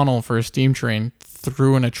build a tunnel for a steam train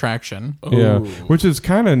through an attraction. Yeah, which is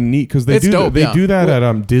kind of neat because they do that at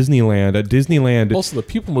Disneyland. At Disneyland, also the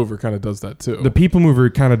People Mover kind of does that too. The People Mover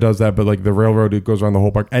kind of does that, but like the railroad, it goes around the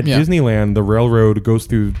whole park. At Disneyland, the railroad goes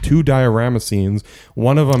through 2 diorama scenes.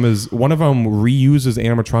 One of them reuses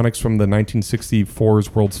animatronics from the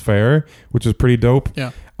 1964's World's Fair, which is pretty dope.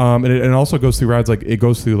 Yeah, and it also goes through rides like it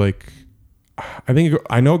goes through like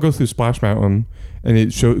I know it goes through Splash Mountain. And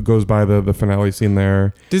it goes by the finale scene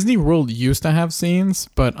there. Disney World used to have scenes,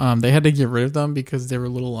 but they had to get rid of them because they were a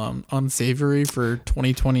little unsavory for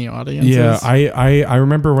 2020 audiences. Yeah, I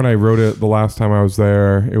remember when I wrote it the last time I was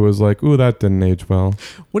there, it was like, ooh, that didn't age well.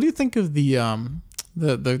 What do you think of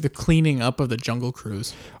the cleaning up of the Jungle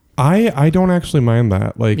Cruise? I don't actually mind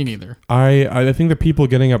that. Like, me neither. I think that people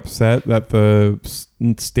getting upset that the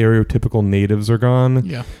stereotypical natives are gone.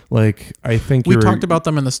 Yeah. Like, I think we talked about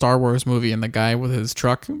them in the Star Wars movie and the guy with his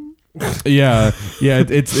truck. Yeah.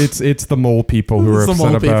 It's the mole people who are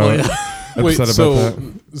upset about. Wait, upset about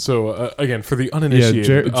that. so again, for the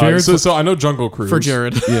uninitiated, Jared's- so I know Jungle Cruise. For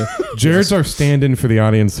Jared. Yeah, Jared's our stand-in for the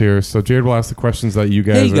audience here, so Jared will ask the questions that you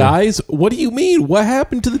guys. Hey are, guys, what do you mean? What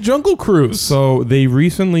happened to the Jungle Cruise? So they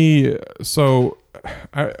recently. So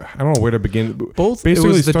I don't know where to begin. Both. Basically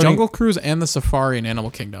it was the starting- Jungle Cruise and the Safari in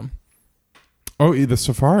Animal Kingdom. Oh, the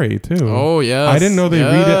Safari too. Oh yes. I didn't know they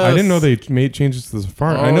yes. I didn't know they made changes to the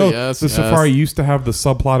Safari. I Oh, know yes, the yes. Safari used to have the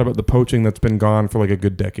subplot about the poaching that's been gone for like a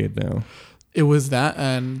good decade now. It was that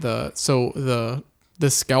and the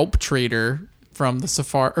scalp trader from the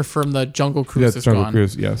Safari or from the Jungle Cruise That's is Jungle gone.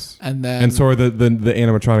 Cruise, yes. And then And so are the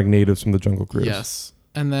animatronic natives from the Jungle Cruise. yes.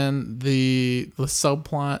 And then the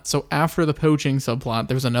subplot. So after the poaching subplot,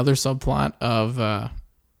 there was another subplot of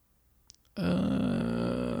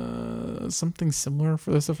something similar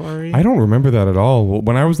for the Safari. I don't remember that at all.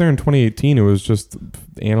 When I was there in 2018, it was just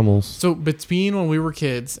animals. So between when we were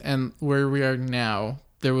kids and where we are now,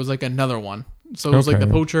 there was like another one. So it was like Okay.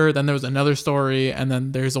 the poacher, then there was another story, and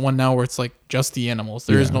then there's the one now where it's like just the animals.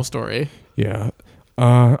 There is Yeah. no story. Yeah.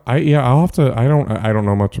 I'll have to. I don't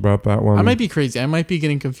know much about that one. I might be crazy. I might be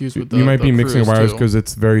getting confused with the you might be the mixing cruise, wires too. because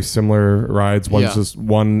it's very similar rides. One's Yeah. just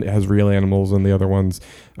one has real animals and the other one's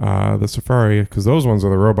the Safari because those ones are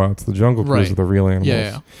the robots. The Jungle Cruise Right. are the real animals.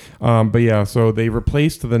 Yeah. But yeah, so they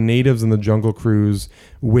replaced the natives in the Jungle Cruise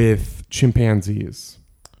with chimpanzees.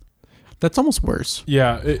 That's almost worse.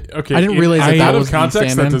 Yeah. Okay. I didn't realize that out was of the context.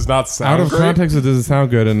 That stand-in. does not sound Out of great. context, it doesn't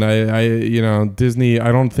sound good, and I Disney.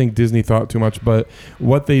 I don't think Disney thought too much, but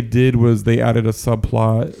what they did was they added a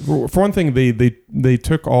subplot. For one thing, they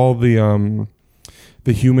took all the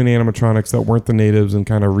human animatronics that weren't the natives and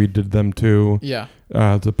kind of redid them too. Yeah.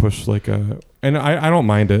 To push like a, and I don't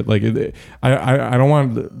mind it. Like I don't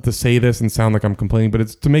want to say this and sound like I'm complaining, but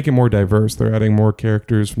it's to make it more diverse. They're adding more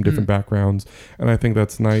characters from different backgrounds, and I think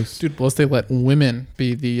that's nice. Dude, plus they let women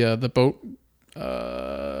be the boat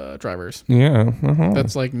drivers. Yeah, uh-huh.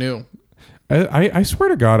 That's like new. I swear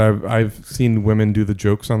to God, I've seen women do the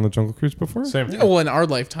jokes on the Jungle Cruise before. Same. Well, in our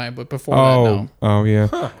lifetime, but before that, no. Oh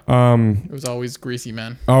yeah. It was always greasy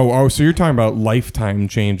men. Oh, so you're talking about lifetime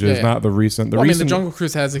changes, Yeah. not the recent. The Well, I mean, recent. the Jungle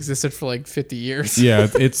Cruise has existed for like 50 years. Yeah,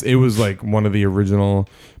 it was like one of the original,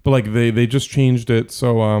 but like they just changed it.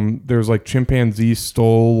 So there's like chimpanzees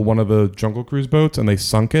stole one of the Jungle Cruise boats and they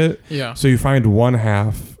sunk it. Yeah. So you find one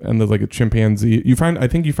half and there's like a chimpanzee. I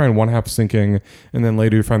think you find one half sinking, and then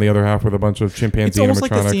later you find the other half with a bunch of chimpanzee It's almost like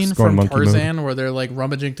the animatronics scene going from monkey mode. Tarzan where they're like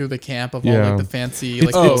rummaging through the camp of all Yeah. like the fancy It's,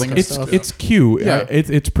 like clothing and it's, stuff. it's cute. Yeah.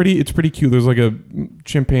 It's pretty cute. There's like a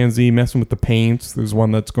chimpanzee messing with the paints. There's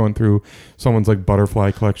one that's going through someone's like butterfly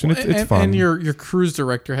collection. It's fun. And your cruise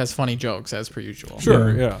director has funny jokes as per usual.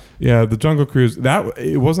 Sure. Yeah. Yeah, the Jungle Cruise. That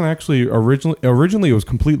it wasn't actually originally it was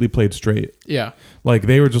completely played straight. Yeah. Like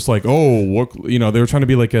they were just like, oh, what, they were trying to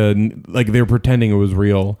be like they were pretending it was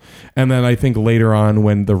real. And then I think later on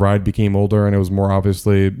when the ride became older and it was more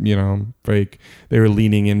obviously, fake, they were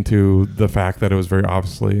leaning into the fact that it was very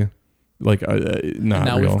obviously like not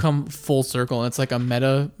Now real. we've come full circle, and it's like a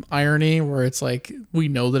meta irony where it's like we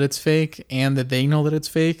know that it's fake and that they know that it's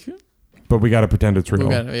fake. But we got to pretend it's real.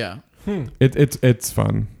 Yeah. It's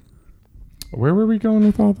fun. Where were we going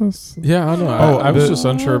with all this? Yeah. I don't know. Oh, I was the- just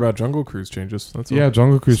unsure about Jungle Cruise changes. That's all. Yeah,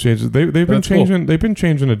 Jungle Cruise changes. They've been That's cool. changing. They've been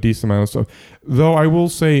changing a decent amount of stuff. Though I will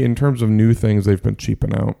say, in terms of new things, they've been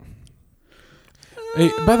cheaping out.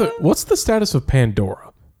 Hey, by the way, what's the status of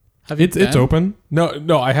Pandora? Have you It's been? open.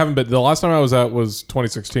 No, I haven't been. The last time I was out was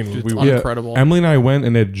 2016. It's We on- were, Incredible. Emily and I went,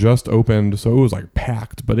 and it just opened, so it was like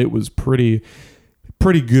packed, but it was pretty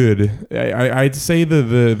good. I'd say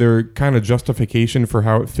their kind of justification for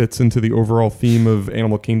how it fits into the overall theme of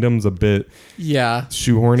Animal Kingdom's a bit Yeah.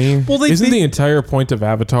 shoehorny. Well, isn't the entire point of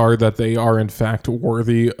Avatar that they are in fact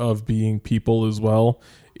worthy of being people as well,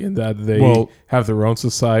 in that they have their own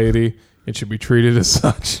society and should be treated as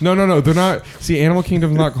such? No, they're not. See, Animal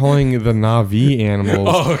Kingdom's not calling the Na'vi animals.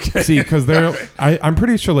 Oh, okay. See, because I'm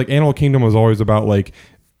pretty sure like Animal Kingdom was always about like,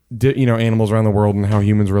 animals around the world and how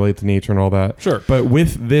humans relate to nature and all that. Sure. But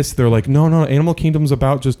with this, they're like, no, Animal Kingdom's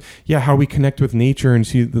about just how we connect with nature, and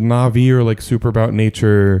see the Na'vi are like super about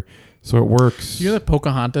nature, so it works. You know that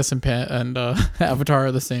Pocahontas and Avatar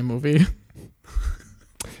are the same movie?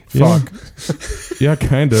 Fuck. Yeah,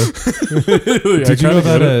 kind of. Yeah, Did you know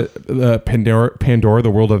kinda that Pandora,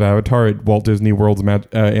 the world of Avatar at Walt Disney World's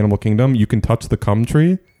Animal Kingdom, you can touch the cum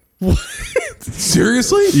tree?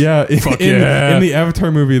 Seriously? Yeah, Fuck yeah. in the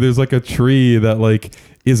Avatar movie, there's like a tree that like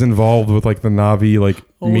is involved with like the Na'vi like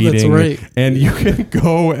Oh, that's meeting, right. and you can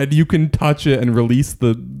go and you can touch it and release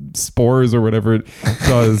the spores or whatever it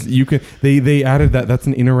does. You can they added that. That's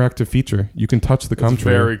an interactive feature. You can touch the cum It's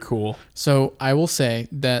tree. very cool. So I will say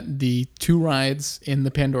that the 2 rides in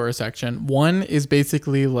the Pandora section, one is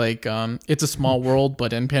basically like it's a small world,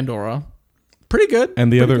 but in Pandora. Pretty good.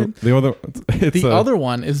 And the Pretty other, good. The other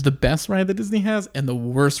one is the best ride that Disney has and the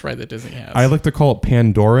worst ride that Disney has. I like to call it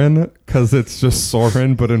Pandoran because it's just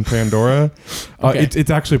Soarin', but in Pandora. Okay. It's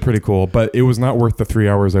actually pretty cool, but it was not worth the 3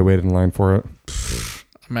 hours I waited in line for it.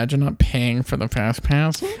 Imagine not paying for the fast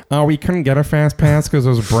pass. Oh, we couldn't get a fast pass because it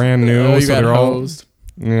was brand new. Oh, you so got they're all hosed.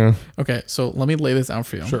 yeah. Okay, so let me lay this out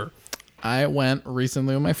for you. Sure. I went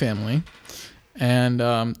recently with my family, and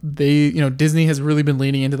Disney has really been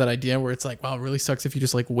leaning into that idea where it's like, wow, it really sucks if you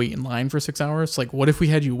just like wait in line for 6 hours. Like, what if we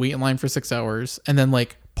had you wait in line for 6 hours and then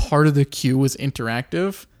like part of the queue was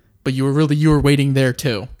interactive, but you were waiting there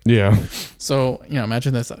too. Yeah. So,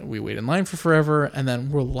 imagine this. We wait in line for forever and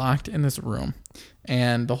then we're locked in this room.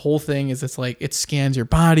 And the whole thing is it's like it scans your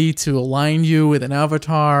body to align you with an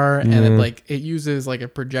avatar, and it uses like a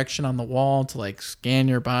projection on the wall to like scan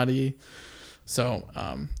your body. So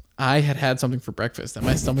I had something for breakfast that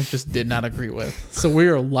my stomach just did not agree with. So we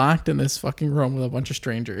are locked in this fucking room with a bunch of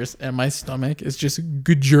strangers, and my stomach is just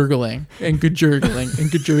gurgling and gurgling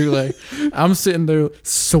and gurgling. I'm sitting there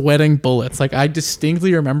sweating bullets. Like, I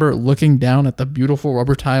distinctly remember looking down at the beautiful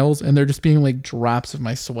rubber tiles, and there just being like drops of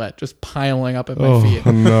my sweat just piling up at my feet.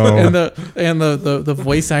 Oh no. And the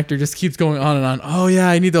voice actor just keeps going on and on. Oh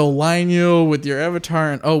yeah, I need to align you with your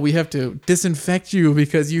avatar, and oh, we have to disinfect you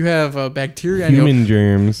because you have bacteria on you. Human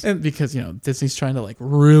germs. And because Disney's trying to like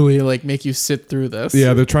really like make you sit through this.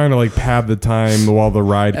 Yeah, they're trying to like pad the time while the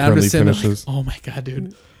ride And I'm currently just sitting there finishes. like, oh my god,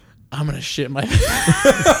 dude, I'm gonna shit my.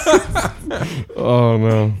 Oh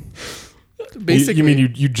no. Basically, you mean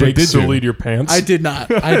you Jake did you? Sully'd your pants? I did not.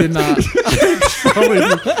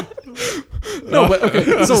 No, but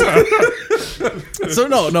okay. So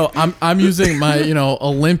no. I'm using my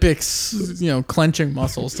Olympics clenching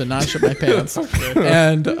muscles to not shit my pants.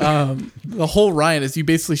 And the whole ride is you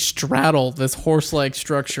basically straddle this horse-like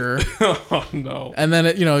structure, Oh no. and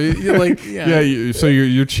then you like So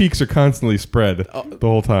your cheeks are constantly spread the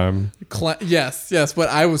whole time. yes, but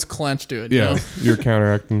I was clenched, dude. Yeah, you're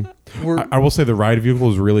counteracting. We're- I will say the ride vehicle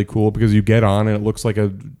is really cool because you get on and it looks like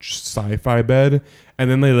a sci-fi bed, and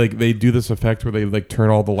then they do this effect where they like turn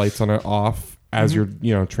all the lights on it off as you're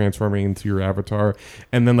transforming into your avatar,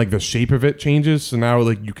 and then like the shape of it changes, so now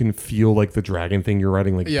like you can feel like the dragon thing you're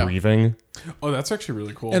riding breathing. Oh, that's actually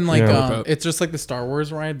really cool. And like Yeah. it's just like the Star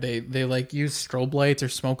Wars ride. They like use strobe lights or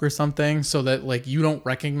smoke or something so that like you don't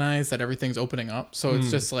recognize that everything's opening up. So it's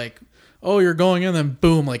just like, oh, you're going in, then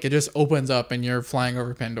boom, like it just opens up and you're flying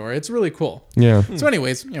over Pandora. It's really cool. Yeah. So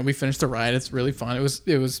anyways, we finished the ride. It's really fun. It was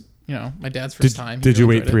my dad's first time. He Did you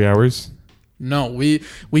really wait enjoyed 3 it. hours? No,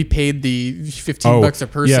 we paid the $15 a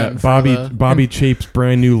person. Yeah, for Bobby Chape's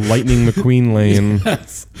brand new Lightning McQueen lane.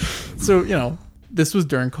 Yes. So, this was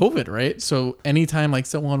during COVID, right? So anytime like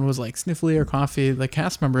someone was like sniffly or coughy, the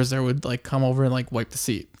cast members there would like come over and like wipe the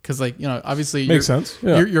seat. Cause like, obviously Makes sense.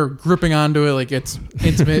 Yeah. You're gripping onto it. Like it's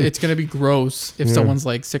intimate. It's going to be gross if someone's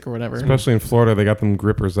like sick or whatever. Especially in Florida, they got them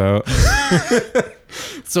grippers out.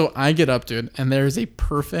 So I get up, dude, and there's a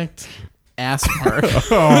perfect ass mark.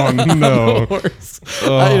 Oh no.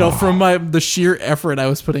 From the sheer effort I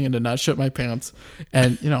was putting into not shit my pants.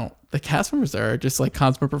 And, the cast members there are just like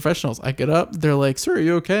consummate professionals. I get up, they're like, "Sir, are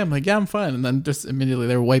you okay?" I'm like, "Yeah, I'm fine." And then just immediately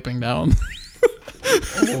they're wiping down.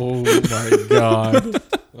 Oh my god.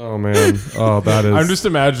 Oh man. Oh, that is. I'm just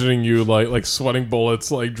imagining you like sweating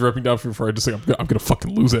bullets like dripping down from your forehead. Just like I'm gonna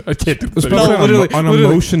fucking lose it. I can't do this Especially anymore. on a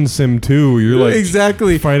motion sim too. You're like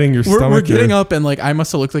exactly fighting your stomach. We're getting here. up and like I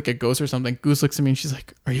must have looked like a ghost or something. Goose looks at me and she's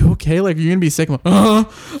like, "Are you okay? Like, are you gonna be sick?" I'm like,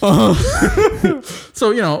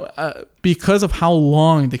 So because of how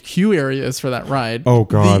long the queue area is for that ride. Oh,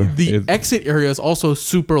 God. the exit area is also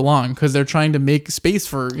super long because they're trying to make space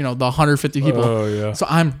for the 150 people. Oh, yeah. So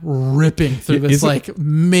I'm ripping through Is this it- like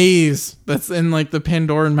maze that's in like the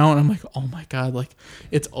Pandoran Mountain. I'm like, oh my god, like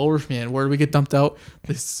it's over for me. And where do we get dumped out?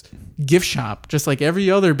 This gift shop, just like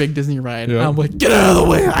every other big Disney ride. Yeah. I'm like, get out of the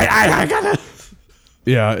way! I gotta.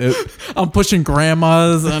 Yeah. I'm pushing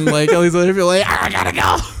grandmas and like all these other people. Like, I gotta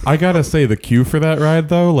go. I gotta say the queue for that ride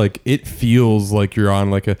though, like it feels like you're on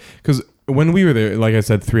like because when we were there, like I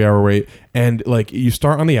said, 3 hour wait, And like you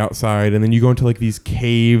start on the outside, and then you go into like these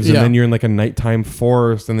caves, and Yeah. then you're in like a nighttime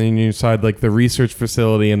forest, and then you're inside like the research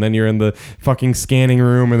facility, and then you're in the fucking scanning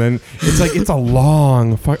room, and then it's a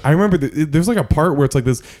long. I remember there's like a part where it's like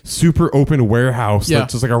this super open warehouse, Yeah.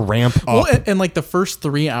 that's just like a ramp up. Well, and like the first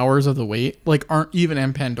 3 hours of the wait, like aren't even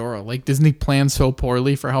in Pandora. Like Disney planned so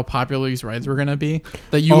poorly for how popular these rides were gonna be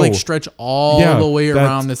that you like Oh. stretch all Yeah, the way that's-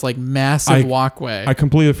 around this like massive walkway. I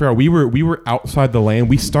completely forgot. We were outside the lane.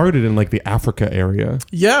 We started in like the Africa area.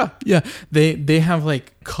 Yeah. They have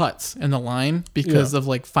like cuts in the line because of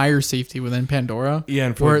like fire safety within Pandora. Yeah,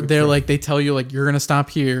 and for, Where like, they're like they tell you like you're gonna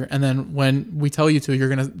stop here, and then when we tell you to, you're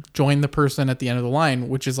gonna join the person at the end of the line,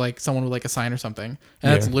 which is like someone with like a sign or something,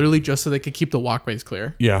 and that's Yeah. literally just so they could keep the walkways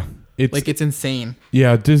clear. yeah. It's Like it's insane.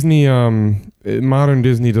 yeah, Disney modern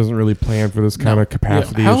Disney doesn't really plan for this kind of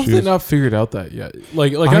capacity How have issues. they not figured out that yet?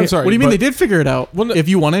 I'm sorry. What do you mean but- they did figure it out? Well, no- If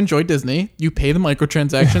you want to enjoy Disney, you pay the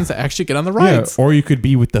microtransactions to actually get on the Yeah, rides. or you could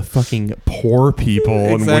be with the fucking poor people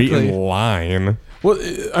and wait Exactly. in line. Well,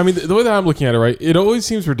 I mean, the way that I'm looking at it, right? It always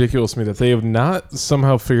seems ridiculous to me that they have not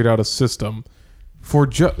somehow figured out a system for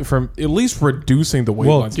at least reducing the wait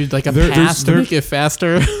Well, lines. Dude, like a There- pass to there's- make it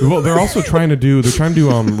faster. Well, they're also trying to do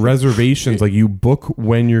reservations. Like you book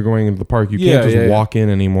when you're going into the park. You can't just walk in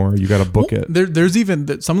anymore. You got to book it. There's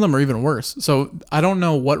even some of them are even worse. So I don't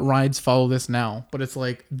know what rides follow this now, but it's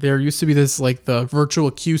like there used to be this like the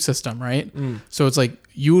virtual queue system, right? So it's like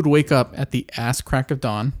you would wake up at the ass crack of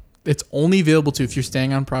dawn. It's only available to if you're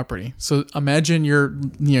staying on property. So imagine you're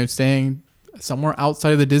staying somewhere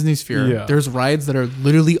outside of the Disney sphere. Yeah. There's rides that are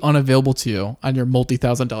literally unavailable to you on your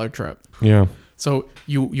multi-$1,000 trip. Yeah. So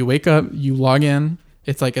you wake up, you log in.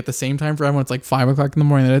 It's like at the same time for everyone. It's like 5 o'clock in the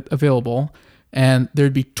morning that it's available, and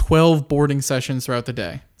there'd be 12 boarding sessions throughout the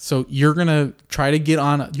day. So you're gonna try to get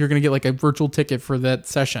on. You're gonna get like a virtual ticket for that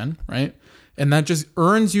session, right? And that just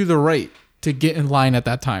earns you the right to get in line at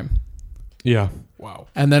that time, Yeah. Wow.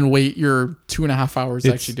 and then wait your 2.5 hours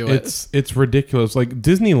to actually do it. It's ridiculous. Like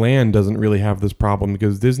Disneyland doesn't really have this problem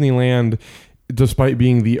because Disneyland, despite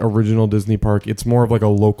being the original Disney park, it's more of like a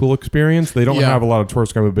local experience. They don't Yeah. have a lot of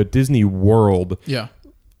tourists coming, but Disney World, Yeah.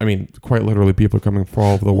 I mean, quite literally, people are coming from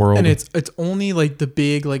all over the world. And it's only like the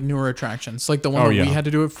big like newer attractions. Like the one Oh, that yeah. we had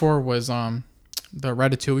to do it for was the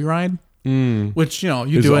Ratatouille ride, Mm. which you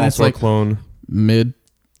Is do, and it's also a like clone. mid.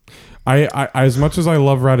 I as much as I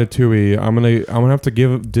love Ratatouille, I'm gonna have to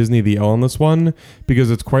give Disney the L on this one because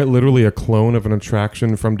it's quite literally a clone of an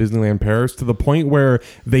attraction from Disneyland Paris to the point where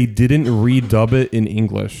they didn't redub it in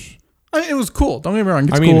English. I mean, it was cool. Don't get me wrong.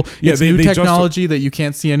 It's I mean, cool. yeah, It's they new just- technology that you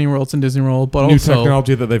can't see anywhere else in Disney World, but New also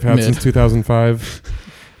technology that they've had mid. since 2005.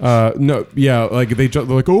 No, yeah, like they're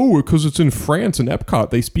like, oh, because it's in France and Epcot,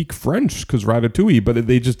 they speak French because Ratatouille, but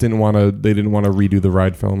they just didn't want to. They didn't want to redo the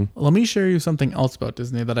ride film. Let me share you something else about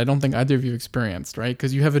Disney that I don't think either of you experienced, right?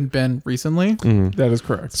 Because you haven't been recently. That is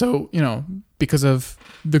correct. So, because of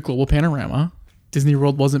the global panorama, Disney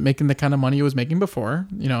World wasn't making the kind of money it was making before,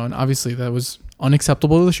 and obviously that was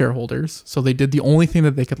unacceptable to the shareholders. So they did the only thing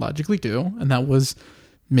that they could logically do, and that was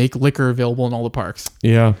make liquor available in all the parks.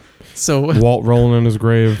 Yeah, So Walt rolling in his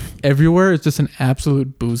grave. everywhere is just an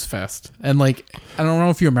absolute booze fest. And like, I don't know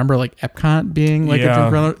if you remember like Epcot being like Yeah. a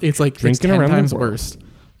drink around, it's like Drinking it's 10 around the times world. worse.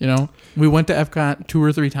 We went to Epcot 2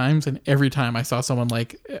 or 3 times, and every time I saw someone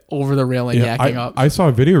like over the railing yakking up. I saw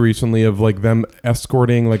a video recently of like them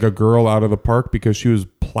escorting like a girl out of the park because she was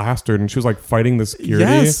plastered and she was like fighting the security.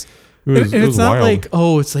 Yes. It was, And it it's was not wild. like,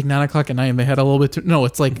 oh, it's like 9 o'clock at night and they had a little bit too, no,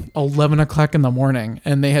 it's like 11 o'clock in the morning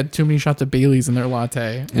and they had too many shots of Bailey's in their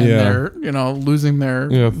latte and Yeah. they're, losing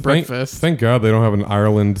their breakfast. Thank God they don't have an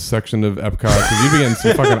Ireland section of Epcot because you'd be getting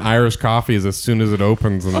some fucking Irish coffees as soon as it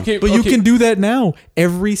opens. And But you can do that now.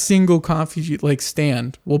 Every single coffee like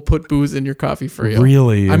stand will put booze in your coffee for you.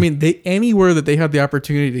 Really? I mean, they anywhere that they have the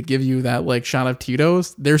opportunity to give you that like shot of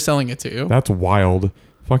Tito's, they're selling it to you. That's wild.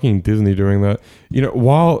 Fucking Disney doing that.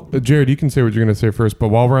 While Jared, you can say what you're going to say first, but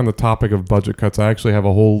while we're on the topic of budget cuts, I actually have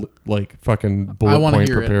a whole like fucking bullet wanna point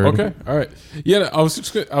hear it. prepared. Okay, all right. Yeah, no, I was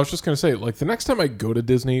just gonna say, like, the next time I go to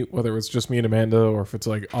Disney, whether it's just me and Amanda or if it's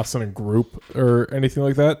like us in a group or anything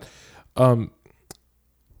like that,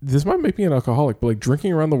 this might make me an alcoholic, but like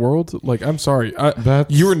drinking around the world, like, I'm sorry,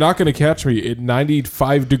 you are not gonna catch me at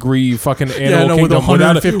 95-degree fucking Animal with Kingdom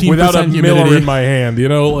 115% without a Miller humidity. in my hand.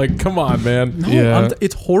 Like, come on, man. No, Yeah.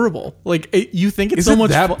 it's horrible. Like you think it's Is so it much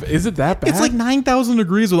that? fun. Is it that bad? It's like 9,000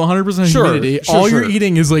 degrees with 100% Sure, humidity. sure, All sure. you're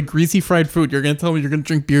eating is like greasy fried food. You're gonna tell me you're gonna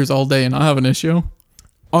drink beers all day and not have an issue?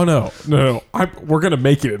 Oh no. We're gonna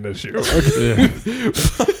make it an issue. Okay.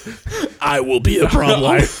 I will be a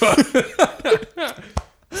problem.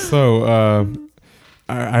 So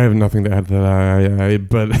I have nothing to add to that.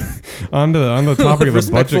 But on the topic of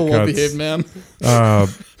the budget cuts, behave, man.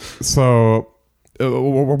 So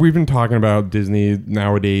what we've been talking about Disney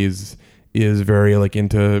nowadays is very like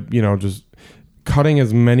into just cutting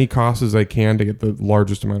as many costs as I can to get the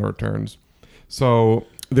largest amount of returns. So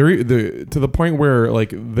to the point where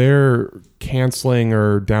like they're canceling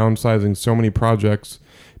or downsizing so many projects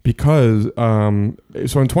because so in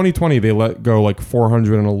 2020 they let go like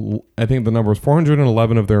 400 I think the number was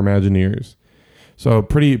 411 of their Imagineers. So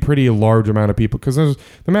pretty large amount of people because the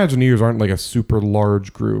Imagineers aren't like a super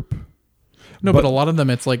large group. No, but a lot of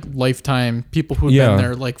them, it's like lifetime people who've been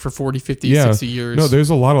there like for 40, 50, 60 years. No,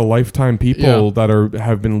 there's a lot of lifetime people that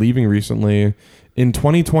have been leaving recently. In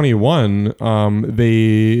 2021,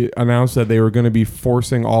 they announced that they were going to be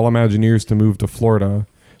forcing all Imagineers to move to Florida.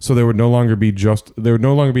 So there would no longer be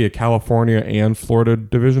a California and Florida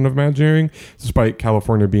division of Imagineering, despite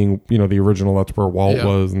California being, the original, that's where Walt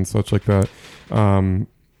was and such like that.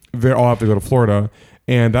 They all have to go to Florida.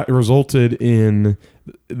 And that resulted in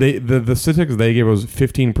the statistics they gave was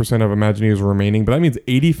 15% of Imagineers were remaining, but that means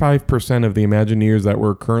 85% of the Imagineers that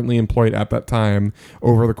were currently employed at that time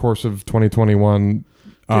over the course of 2021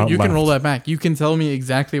 you can roll that back. You can tell me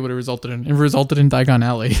exactly what it resulted in. It resulted in Diagon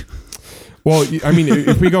Alley. Well, I mean,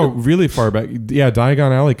 if we go really far back,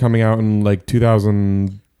 Diagon Alley coming out in like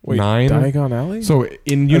 2009. Diagon Alley? So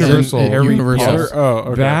in Universal, Universal. Oh,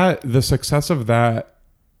 okay. The success of that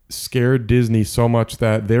scared Disney so much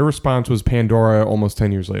that their response was Pandora almost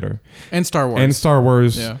 10 years later. And Star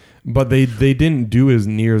Wars. Yeah. But they didn't do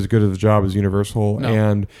near as good of a job as Universal. No.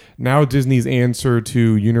 And now Disney's answer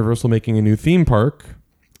to Universal making a new theme park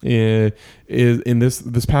is in this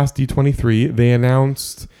past D23, they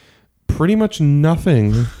announced pretty much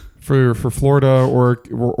nothing for Florida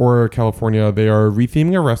or California. They are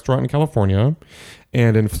retheming a restaurant in California,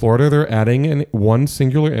 and in Florida they're adding one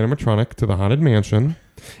singular animatronic to the Haunted Mansion.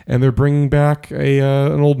 And they're bringing back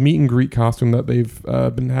an old meet and greet costume that they've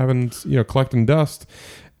been having, collecting dust.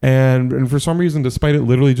 And for some reason, despite it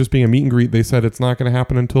literally just being a meet and greet, they said it's not going to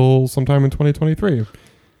happen until sometime in 2023.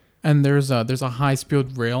 And there's a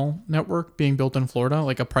high-speed rail network being built in Florida,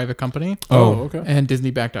 like a private company. Oh, okay. And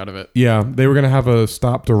Disney backed out of it. Yeah, they were going to have a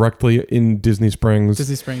stop directly in Disney Springs.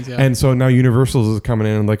 Yeah. And so now Universal is coming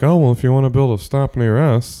in and like, oh, well, if you want to build a stop near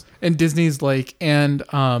us. And Disney's like,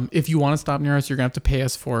 if you want to stop near us, you're going to have to pay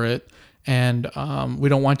us for it. And we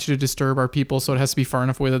don't want you to disturb our people, so it has to be far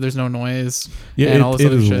enough away that there's no noise. Yeah, and all this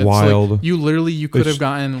other is shit. wild. So, like, you could have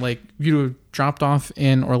gotten, like, you dropped off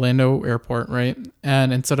in Orlando Airport, right?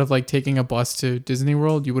 And instead of, like, taking a bus to Disney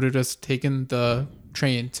World, you would have just taken the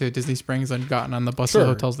train to Disney Springs and gotten on the bus to the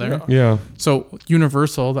hotels there. Yeah. So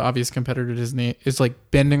Universal, the obvious competitor to Disney, is like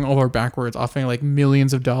bending over backwards, offering like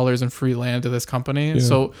millions of dollars in free land to this company. Yeah.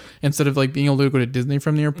 So instead of like being able to go to Disney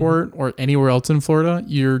from the airport or anywhere else in Florida,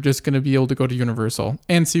 you're just going to be able to go to Universal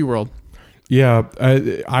and SeaWorld. Yeah,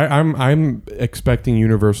 I'm expecting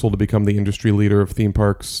Universal to become the industry leader of theme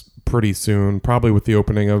parks pretty soon, probably with the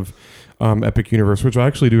opening of Epic Universe, which I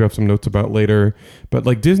actually do have some notes about later. But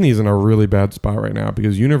like Disney's in a really bad spot right now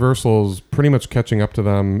because Universal's pretty much catching up to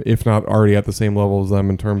them, if not already at the same level as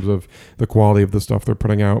them in terms of the quality of the stuff they're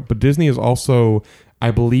putting out. But Disney is also,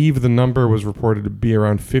 I believe the number was reported to be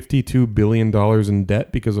around $52 billion in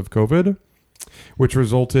debt because of COVID, which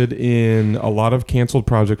resulted in a lot of canceled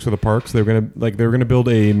projects for the parks. They were gonna build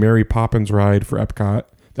a Mary Poppins ride for Epcot.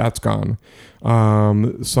 That's gone.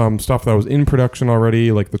 Some stuff that was in production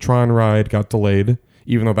already, like the Tron ride, got delayed,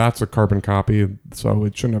 even though that's a carbon copy, so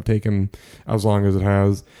it shouldn't have taken as long as it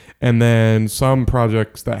has. And then some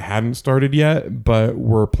projects that hadn't started yet, but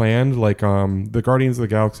were planned, like the Guardians of the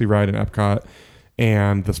Galaxy ride in Epcot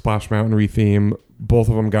and the Splash Mountain retheme, both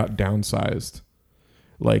of them got downsized.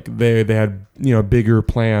 Like they had bigger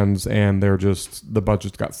plans and the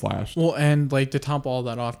budgets got slashed. Well, and like to top all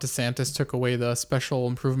that off, DeSantis took away the special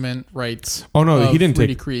improvement rights. Oh no, he didn't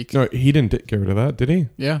Reedy take Creek. No, he didn't get rid of that, did he?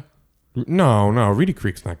 Yeah. No, Reedy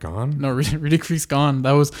Creek's not gone. No, Reedy Creek's gone.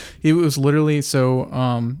 It was literally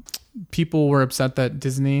so. People were upset that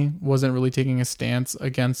Disney wasn't really taking a stance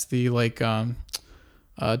against the like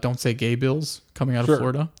don't say gay bills coming out of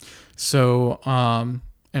Florida. So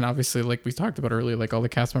and obviously, like we talked about earlier, like all the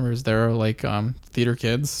cast members there are like theater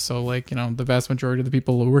kids. So like, the vast majority of the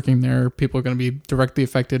people working there, people are going to be directly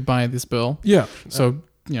affected by this bill. Yeah. So,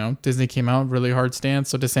 Disney came out really hard stance.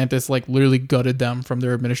 So DeSantis like literally gutted them from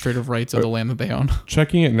their administrative rights of the land that they own.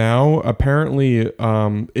 Checking it now, apparently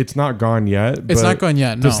it's not gone yet. It's not gone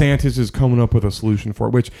yet, no. DeSantis is coming up with a solution for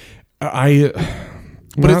it, which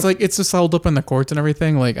But it's like it's just held up in the courts and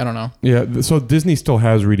everything. Like I don't know. Yeah, so Disney still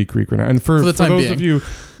has Reedy Creek right now, and for the time those being. of you,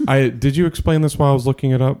 Did you explain this while I was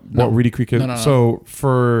looking it up? No. What Reedy Creek is? No. So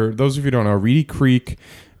for those of you who don't know, Reedy Creek,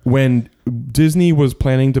 when Disney was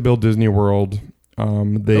planning to build Disney World,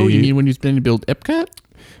 they you mean when you planning to build Epcot?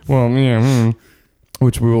 well, yeah,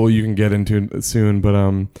 which you can get into soon.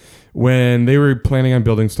 But when they were planning on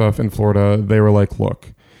building stuff in Florida, they were like,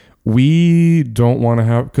 look, we don't want to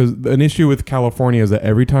have, because an issue with California is that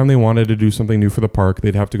every time they wanted to do something new for the park,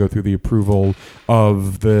 they'd have to go through the approval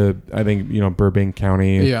of Burbank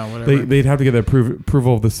County. Yeah, whatever. They'd have to get the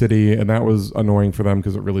approval of the city, and that was annoying for them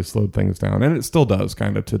because it really slowed things down, and it still does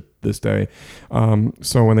kind of to this day.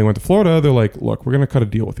 So when they went to Florida, they're like, look, we're going to cut a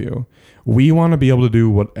deal with you. We want to be able to do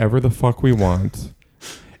whatever the fuck we want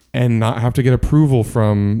and not have to get approval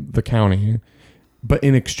from the county. But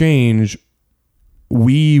in exchange,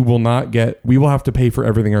 we will have to pay for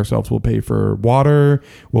everything ourselves. We'll pay for water.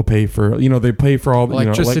 We'll pay for, they pay for all the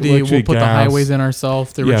electricity. We'll put gas. the highways in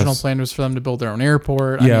ourselves. The original Yes. plan was for them to build their own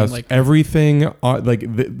airport. Yes, I mean, everything.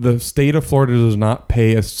 The state of Florida does not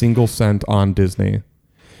pay a single cent on Disney.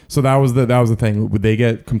 So that was the thing. They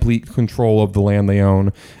get complete control of the land they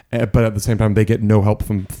own, but at the same time, they get no help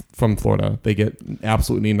from Florida. They get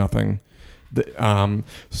absolutely nothing.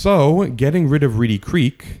 So getting rid of Reedy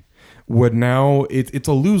Creek would now it's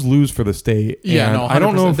a lose-lose for the state. yeah, And no, 100%. I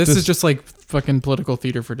don't know if this is just like fucking political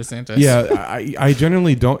theater for DeSantis. Yeah, I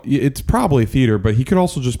generally don't. It's probably theater, but he could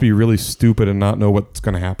also just be really stupid and not know what's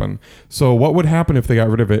going to happen. So what would happen if they got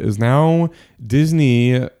rid of it is now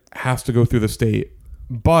Disney has to go through the state,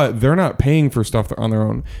 but they're not paying for stuff on their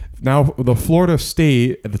own. Now the Florida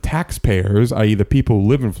state, the taxpayers, i.e. the people who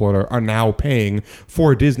live in Florida, are now paying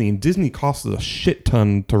for Disney, and Disney costs a shit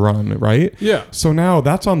ton to run, right? Yeah. So now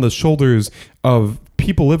that's on the shoulders of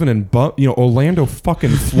people living in Orlando,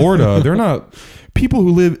 fucking Florida. They're not people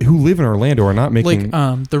who live in Orlando are not making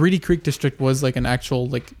the Reedy Creek district was like an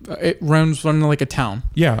actual it runs like a town.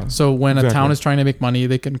 yeah. So when a Exactly. town is trying to make money,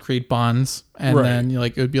 they can create bonds, and Right. then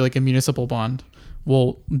it would be like a municipal bond.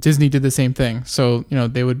 Well, Disney did the same thing. So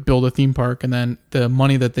they would build a theme park, and then the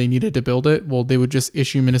money that they needed to build it, they would just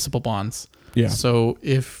issue municipal bonds. Yeah. So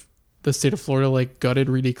if the state of Florida gutted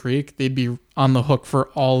Reedy Creek, they'd be on the hook for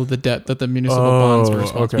all of the debt that the municipal bonds were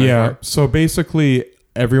responsible Yeah. for. So basically,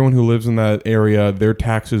 everyone who lives in that area, their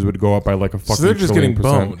taxes would go up by like a fucking So they're just getting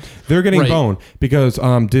trillion %. boned. They're getting Right. boned because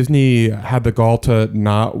Disney had the gall to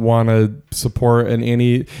not want to support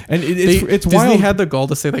it's Disney wild. had the goal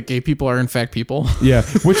to say that gay people are in fact people. Yeah,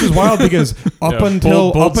 which is wild because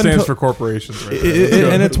bold stands for corporations, right there. Let's go.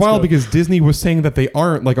 and it's Let's wild go. because Disney was saying that they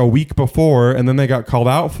aren't like a week before, and then they got called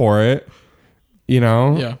out for it.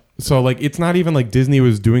 Yeah. So it's not even like Disney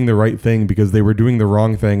was doing the right thing because they were doing the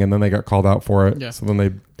wrong thing, and then they got called out for it. Yeah. So then they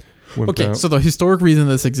wimped Okay, out. so the historic reason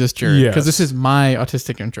this exists, Jared, Yes. because this is my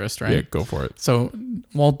autistic interest, right? Yeah, go for it. So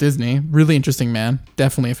Walt Disney, really interesting man,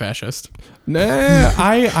 definitely a fascist. Nah,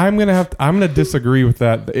 I'm gonna disagree with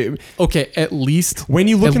that. Okay, at least When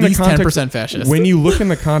you look at in the least context, 10% fascist. when you look in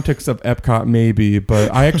the context of Epcot, maybe,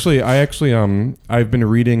 but I actually I've been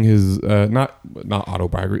reading his not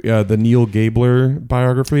autobiography, the Neil Gabler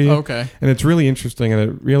biography. Okay. And it's really interesting,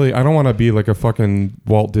 and I don't want to be like a fucking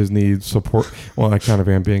Walt Disney support. Well, I kind of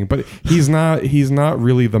am being, but he's not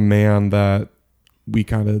really the man that we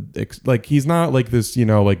kind of he's not like this,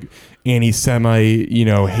 anti-Semite,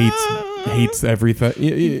 hates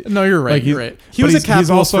everything. No, you're right. Like, You're right. He but was a he's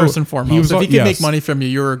capitalist also- first and foremost. he was If he al- can yes. make money from you,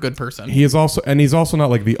 you're a good person. He's also not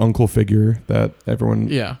like the uncle figure that everyone.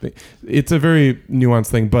 Yeah. It's a very nuanced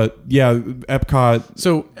thing, but yeah, Epcot.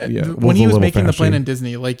 So Yeah, when was he a was little making the plan fashy. in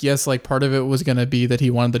Disney, yes, part of it was going to be that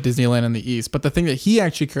he wanted the Disneyland in the East, but the thing that he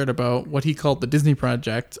actually cared about, what he called the Disney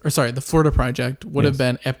project, the Florida project, would have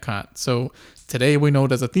been Epcot. So today we know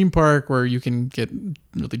it as a theme park where you can get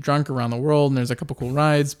really drunk around the world and there's a couple cool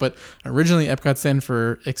rides, but originally Epcot stand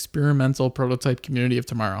for Experimental Prototype Community of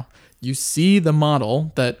Tomorrow. You see the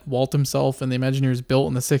model that Walt himself and the Imagineers built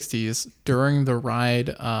in the 60s during the ride,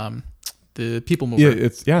 the People Mover.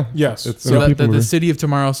 Yeah, Yes. It's So a people the mover. city of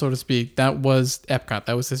tomorrow, so to speak, that was Epcot.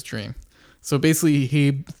 That was his dream. So basically,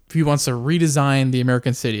 he wants to redesign the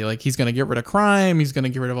American city. He's going to get rid of crime. He's going to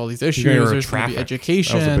get rid of all these issues. get rid of There's going to be traffic.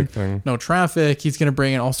 education. That was a big thing. No traffic. He's going to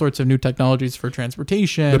bring in all sorts of new technologies for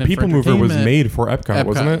transportation. The and People for Mover was entertainment. made for Epcot,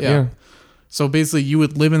 wasn't it? yeah. So basically, you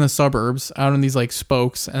would live in the suburbs, out in these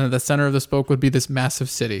spokes, and at the center of the spoke would be this massive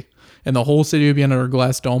city, and the whole city would be under a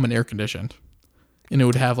glass dome and air conditioned, and it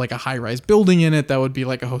would have a high-rise building in it that would be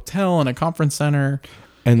a hotel and a conference center,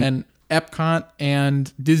 and Epcot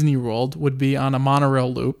and Disney World would be on a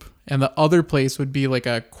monorail loop, and the other place would be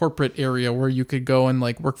a corporate area where you could go and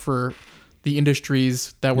work for the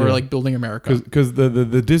industries that were Yeah. like building America. Because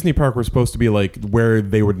the Disney park was supposed to be like where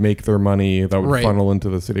they would make their money that would Right. funnel into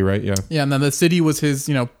the city, right? Yeah. Yeah, and then the city was his,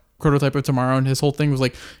 prototype of tomorrow, and his whole thing was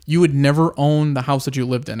like, you would never own the house that you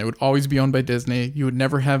lived in. It would always be owned by Disney. You would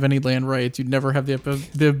never have any land rights. You'd never have the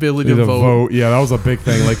ability to vote. Yeah, that was a big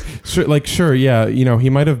thing. Sure, yeah,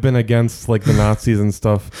 he might have been against like the Nazis and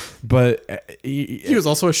stuff, but He was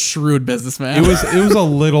also a shrewd businessman. it was a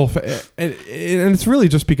little, and it's really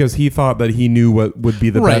just because he thought that he knew what would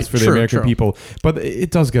be the Right, best for the true, American true. people. But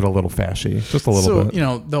it does get a little fashy, just a little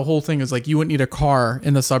bit. The whole thing is like you wouldn't need a car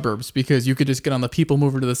in the suburbs because you could just get on the people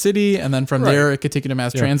mover to the city, and then from Right. there it could take you to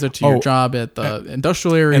mass Yeah. transit to your Oh, job at the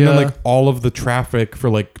industrial area. And then like all of the traffic for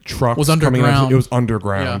like trucks Was coming underground. out, it was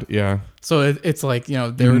underground. Yeah. So it's like, there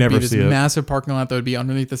would never be this see it. massive parking lot that would be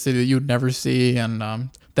underneath the city that you would never see, and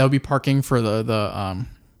that would be parking for the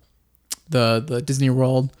Disney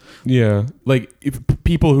World. Yeah, like if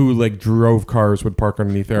people who like drove cars would park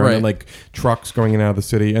underneath there, and then Right. like trucks going in and out of the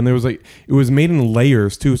city, and there was like it was made in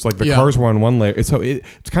layers too. So like the Yeah. cars were on one layer. It's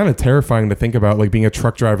kind of terrifying to think about, like being a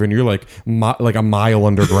truck driver and you're like like a mile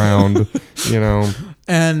underground,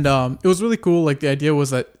 And it was really cool. Like the idea was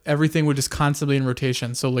that everything would just constantly in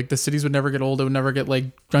rotation. So like the cities would never get old. It would never get like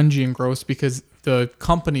grungy and gross because the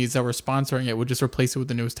companies that were sponsoring it would just replace it with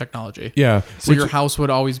the newest technology. Yeah. So your house would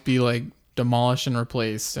always be like demolished and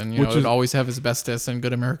replaced, and it would always have asbestos and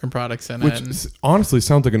good American products in Which it. honestly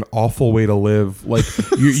sounds like an awful way to live. Like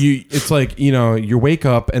it's like you wake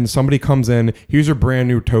up and somebody comes in. Here's your brand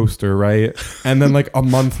new toaster, right? And then like a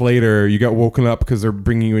month later, you get woken up because they're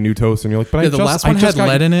bringing you a new toaster, and you're like, "But The last one had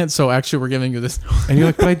lead in it, so actually we're giving you this. And you're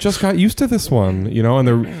like, "But I just got used to this one,"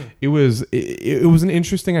 And it was an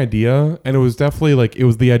interesting idea, and it was definitely like it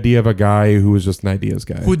was the idea of a guy who was just an ideas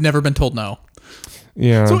guy. Who'd never been told no.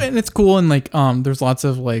 Yeah. So and it's cool, and like there's lots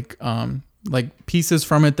of like pieces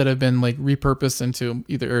from it that have been like repurposed into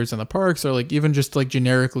either areas in the parks or like even just like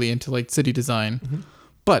generically into like city design. Mm-hmm.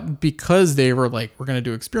 But because they were like, we're going to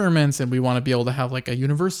do experiments and we want to be able to have like a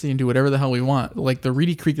university and do whatever the hell we want, like the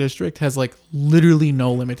Reedy Creek District has like literally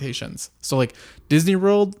no limitations. So like Disney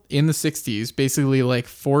World in the 60s basically like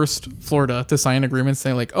forced Florida to sign agreements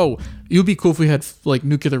saying like, oh, it would be cool if we had like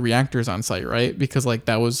nuclear reactors on site, right? Because like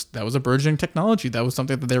that was a burgeoning technology. That was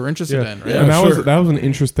something that they were interested in, right? Yeah, And sure. that was an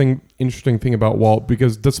interesting thing about Walt,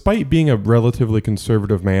 because despite being a relatively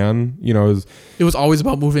conservative man, It was always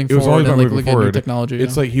about moving it was forward always and about like moving looking at new forward. technology.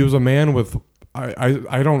 It's like he was a man with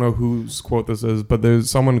I don't know whose quote this is, but there's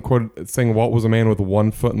someone quote saying Walt was a man with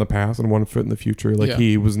one foot in the past and one foot in the future. Like Yeah.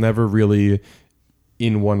 he was never really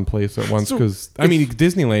in one place at once, So because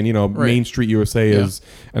Disneyland, Right. Main Street USA Yeah. is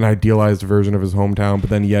an idealized version of his hometown, but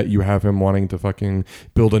then yet you have him wanting to fucking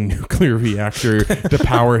build a nuclear reactor to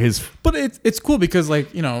power his. But it's cool because like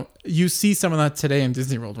you see some of that today in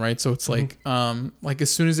Disney World, right? So it's like as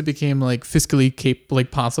soon as it became like fiscally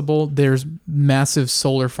possible, there's massive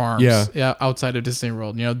solar farms outside of Disney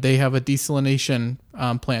World. They have a desalination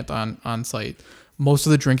plant on site. Most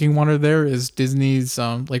of the drinking water there is Disney's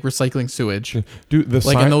like recycling sewage. Dude,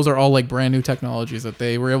 And those are all like brand new technologies that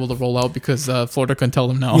they were able to roll out because Florida couldn't tell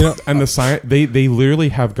them no. and the science, they literally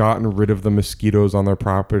have gotten rid of the mosquitoes on their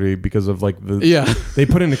property because of like they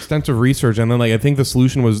put in extensive research, and then like I think the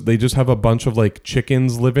solution was they just have a bunch of like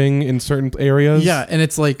chickens living in certain areas. Yeah, and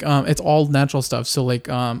it's like it's all natural stuff. So like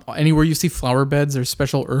anywhere you see flower beds, there's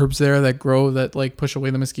special herbs there that grow that like push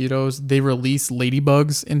away the mosquitoes. They release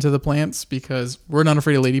ladybugs into the plants because we're not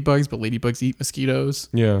afraid of ladybugs, but ladybugs eat mosquitoes.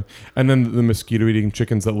 Yeah, and then the mosquito-eating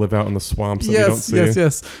chickens that live out in the swamps that we don't see.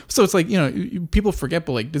 Yes. So it's like people forget,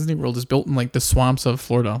 but like Disney World is built in like the swamps of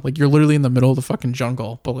Florida. Like you're literally in the middle of the fucking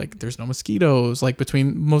jungle, but like there's no mosquitoes. Like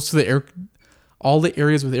between most of the all the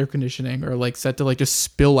areas with air conditioning are like set to like just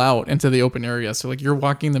spill out into the open area. So like you're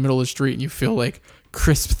walking in the middle of the street and you feel like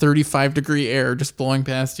crisp 35-degree air just blowing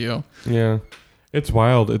past you. Yeah, it's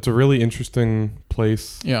wild. It's a really interesting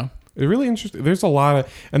place. Yeah. It's really interesting. There's a lot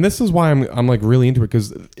of, and this is why I'm like really into it,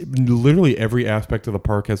 because literally every aspect of the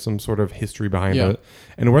park has some sort of history behind it.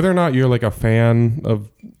 And whether or not you're like a fan of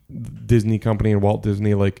Disney Company and Walt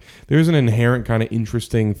Disney, like there's an inherent kind of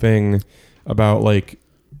interesting thing about like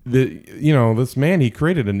this man, he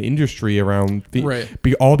created an industry around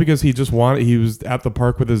all because he was at the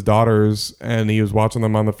park with his daughters and he was watching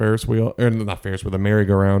them on the Ferris wheel, or not Ferris wheel, the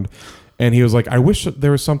merry-go-round. And he was like, I wish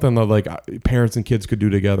there was something that like parents and kids could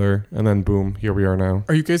do together. And then boom, here we are now.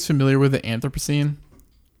 Are you guys familiar with the Anthropocene?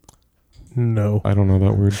 No. I don't know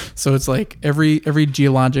that word. So it's like every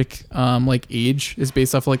geologic like age is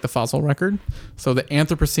based off of like the fossil record. So the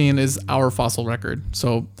Anthropocene is our fossil record.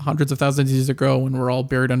 So hundreds of thousands of years ago, when we're all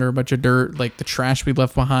buried under a bunch of dirt, like the trash we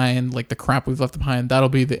left behind, like the crap we've left behind, that'll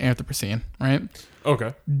be the Anthropocene, right?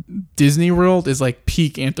 Okay. Disney World is like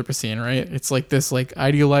peak Anthropocene, right? It's like this like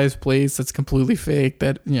idealized place that's completely fake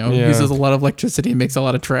that, you know, Yeah. uses a lot of electricity and makes a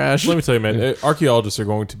lot of trash. Let me tell you, man, archaeologists are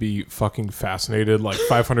going to be fucking fascinated like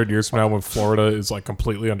 500 years from now when Florida is like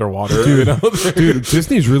completely underwater. You know? Dude,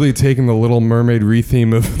 Disney's really taking the Little Mermaid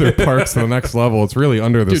retheme of their parks to the next level. It's really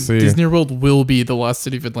under the Dude, sea. Disney World will be the lost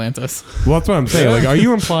city of Atlantis. Well, that's what I'm saying. Like, are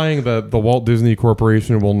you implying that the Walt Disney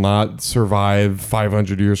Corporation will not survive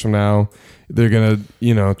 500 years from now? They're gonna,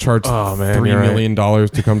 you know, charge Oh, man, $3 you're million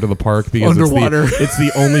to come to the park because Underwater. It's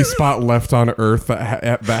the only spot left on Earth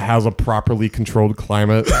that has a properly controlled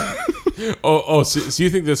climate. So you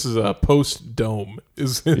think this is a post dome?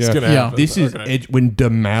 Is Yeah. going to Yeah. happen? This is Okay. when the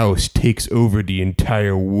mouse takes over the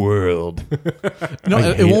entire world. No, I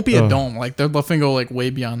it hate- won't be a ugh. dome. Like they'll definitely go like way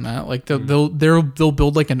beyond that. Like they'll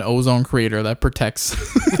build like an ozone crater that protects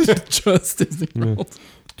just Disney World.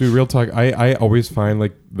 Dude, real talk. I always find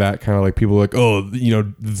like that kind of like people are like, oh, you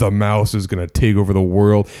know, the mouse is gonna take over the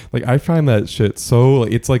world. Like I find that shit so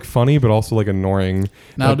like, it's like funny but also like annoying.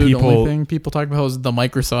 Now, that dude, the people, only thing people talk about is the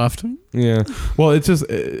Microsoft. yeah. Well, it's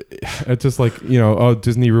just like, you know, oh,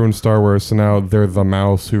 Disney ruined Star Wars, so now they're the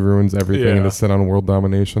mouse who ruins everything Yeah. and is set on world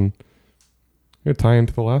domination. Gonna tie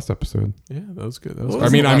into the last episode. Yeah, that was good. That was What good.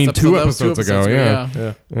 was I mean- the I last mean, episode? two That was episodes ago, yeah.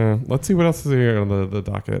 Yeah. Yeah. Let's see what else is here on the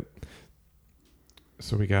docket.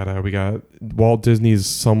 So we got Walt Disney's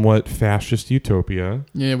somewhat fascist utopia.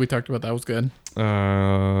 Yeah, we talked about that. Was good.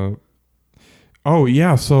 Oh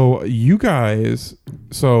yeah, so you guys,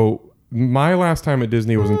 so my last time at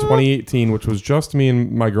Disney was in 2018, which was just me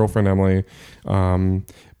and my girlfriend Emily.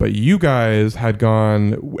 But you guys had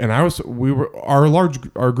gone, and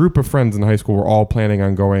our group of friends in high school were all planning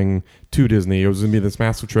on going to Disney. It was gonna be this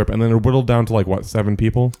massive trip, and then it whittled down to like what, 7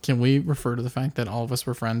 people? Can we refer to the fact that all of us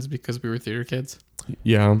were friends because we were theater kids?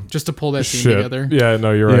 Yeah. Just to pull that scene Shit. together. Yeah,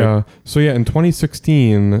 no, you're right. Yeah. So yeah, in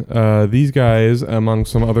 2016, these guys, among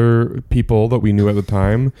some other people that we knew at the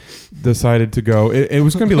time, decided to go. It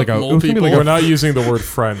was gonna be like a. It was gonna be like We're a. not using the word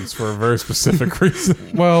friends for a very specific reason.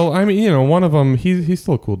 Well, I mean, you know, one of them, he's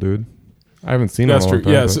still a cool dude. I haven't seen That's him. In a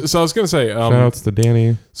true. long time, Yeah. but So I was gonna say, shout outs to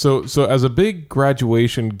Danny. so as a big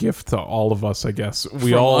graduation gift to all of us, I guess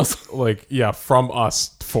we From all us. from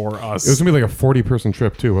us for us. It was gonna be like a 40-person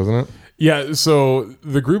trip too, wasn't it? Yeah. So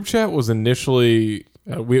the group chat was initially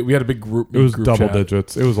we had a big group. It was group double chat.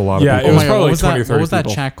 digits. It was a lot Yeah, of it people. was probably what like was 20 that? or 30 What was that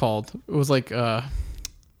people. chat called? It was like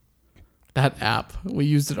that app. We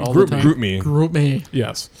used it all Group- the time. GroupMe. GroupMe.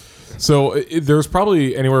 Yes. So there was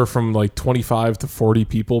probably anywhere from like 25 to 40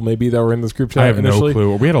 people maybe that were in this group chat I have initially. no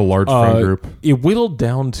clue. We had a large friend group. It whittled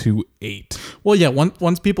down to 8. Well, yeah.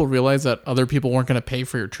 Once people realized that other people weren't going to pay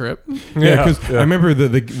for your trip, Yeah, because I remember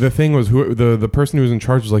the thing was the person who was in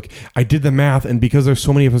charge was like, I did the math, and because there's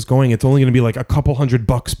so many of us going, it's only going to be like a couple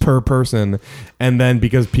 $100 per person. And then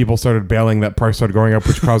because people started bailing, that price started going up,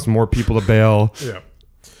 which caused more people to bail. Yeah.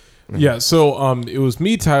 Yeah, so it was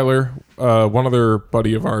me, Tyler, one other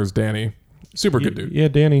buddy of ours, Danny. Super good dude. Yeah,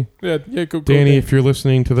 Danny. Yeah, go Danny, if you're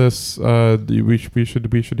listening to this, we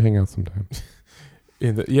should hang out sometime.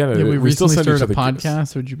 yeah, we still recently send each started a other gifts.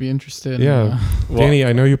 podcast. Would you be interested? Yeah. Well, Danny,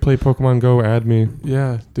 I know you play Pokemon Go. Add me.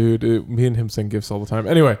 Yeah, dude. Me and him send gifts all the time.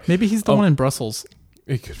 Anyway, Maybe he's the one in Brussels.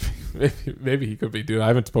 it could be. Maybe he could be, dude. I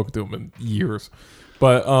haven't spoken to him in years.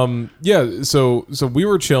 But yeah. So we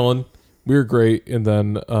were chilling. We were great, and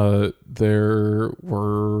then there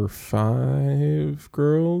were 5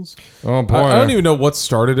 girls. Oh boy. I don't even know what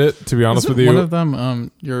started it, to be honest with you. One of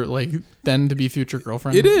them, your like then to be future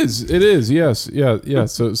girlfriend. It is. Yes, yeah.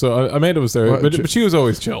 So Amanda was there, What, but she was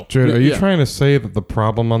always chill. Jared, are you Yeah. trying to say that the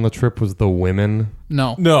problem on the trip was the women?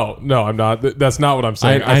 No. No, I'm not. That's not what I'm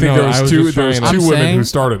saying. I I think know, there I was was two. just There was trying two to- women I'm who saying-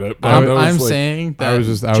 started it. but I'm, that was I'm like- saying I that was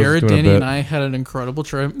just Jared, doing a Danny, bit. and I had an incredible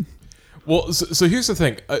trip. Well, so here's the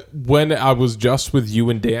thing. When I was just with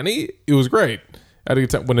you and Danny, it was great. At a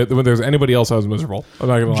time when there was anybody else, I was miserable. I'm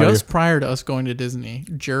not gonna lie. Just prior to us going to Disney,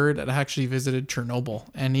 Jared had actually visited Chernobyl,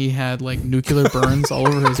 and he had like nuclear burns all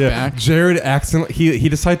over his back. Jared accidentally he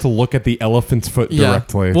decided to look at the elephant's foot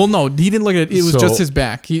directly. Well, no, he didn't look at it. It was So- just his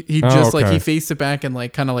back. He Oh, just like okay. he faced it back and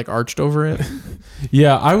like kind of like arched over it.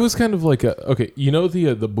 Yeah, I was kind of like okay. You know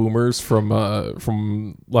the boomers from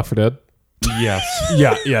Left 4 Dead. Yes.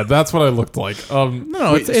 Yeah, that's what I looked like.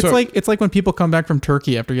 No, Wait, it's so- like when people come back from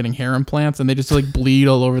Turkey after getting hair implants and they just like bleed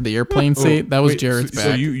all over the airplane seat. That was Wait, Jared's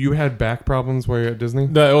so back. you had back problems while you're at Disney?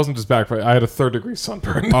 No, it wasn't just back pain. I had a 3rd-degree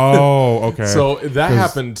sunburn. Oh, okay. So that 'Cause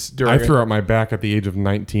happened during. I threw out my back at the age of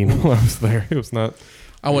 19 while I was there. It was not.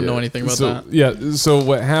 I wouldn't know anything about so, that. Yeah. So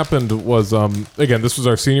what happened was, again, this was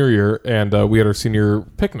our senior year, and we had our senior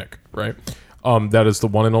picnic. Right. That is the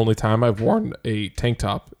one and only time I've worn a tank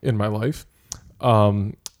top in my life.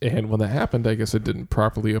 And when that happened, I guess I didn't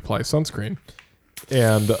properly apply sunscreen.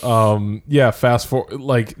 And fast forward,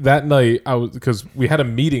 like that night, because we had a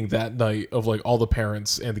meeting that night of like all the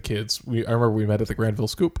parents and the kids. I remember we met at the Granville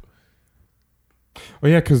Scoop. Oh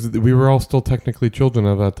yeah, because we were all still technically children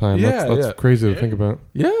at that time. Yeah, that's yeah. crazy to think about.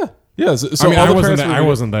 Yeah. Yeah. So I mean, all I the wasn't parents there. were I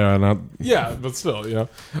wasn't there. Not. Yeah, but still,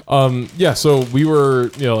 so we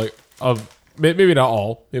were, like, maybe not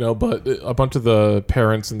all, but a bunch of the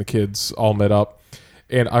parents and the kids all met up.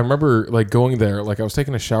 And I remember, like, going there, like, I was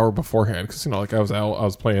taking a shower beforehand because, like, I was out, I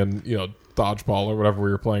was playing, dodgeball or whatever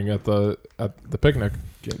we were playing at the picnic.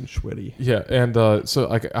 Getting sweaty. Yeah, and so,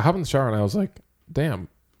 like, I hop in the shower and I was like, damn,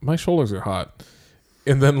 my shoulders are hot.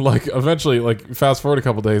 And then, like, eventually, like, fast forward a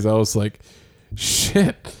couple days, I was like,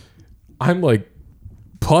 shit, I'm, like,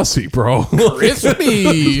 pussy, bro.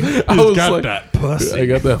 Crispy. I was got like, that pussy. I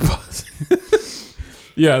got that pussy.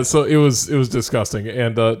 Yeah, so it was disgusting.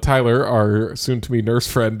 And Tyler, our soon-to-be nurse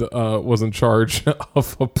friend, was in charge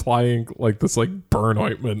of applying like this like burn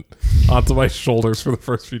ointment onto my shoulders for the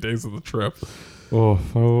first few days of the trip.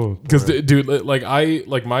 Oh. Because, dude,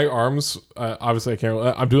 like my arms, obviously I can't.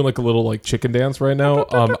 I'm doing like a little like chicken dance right now.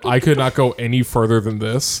 I could not go any further than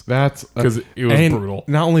this That's because it was and brutal.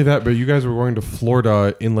 Not only that, but you guys were going to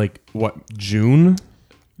Florida in like what, June,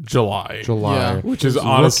 July, Yeah. which is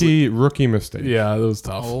honestly, rookie mistake. yeah, that was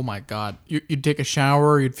tough. Oh my god! You'd take a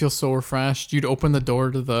shower, you'd feel so refreshed. You'd open the door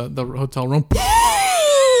to the hotel room.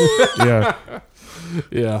 Yeah.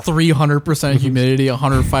 Yeah, 300% humidity,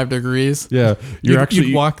 105 degrees. Yeah.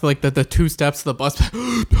 You'd walk like the 2 steps to the bus.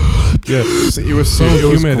 Yeah. So it was so it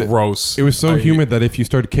was humid. gross. It was so I- humid that if you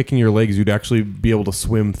started kicking your legs, you'd actually be able to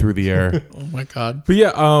swim through the air. Oh my god! But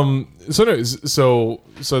yeah, so anyways, so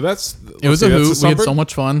that's It was let's see, a that's hoot. We had sunburn. so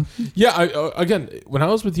much fun. Yeah, again, when I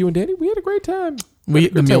was with you and Danny, we had a great time. The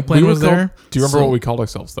meal plan was there. Do you remember So- what we called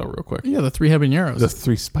ourselves though, real quick? Yeah, the 3 habaneros. The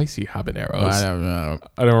 3 spicy habaneros. I don't know.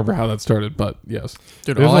 I don't remember how that started, but yes.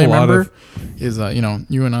 Dude, There's all a I lot remember is,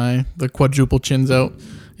 you and I, the quadruple chins out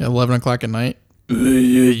at 11 o'clock at night.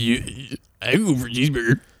 I go for a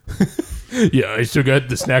cheeseburger. Yeah, I still got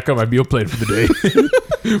the snack on my meal plan for the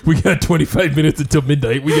day. We got 25 minutes until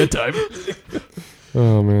midnight. We got time.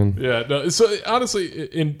 Oh man. Yeah, no. So honestly,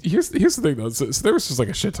 and here's the thing though. So there was just like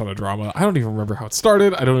a shit ton of drama. I don't even remember how it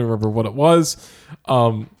started. I don't even remember what it was.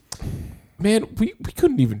 Man, we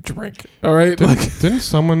couldn't even drink. All right, Didn't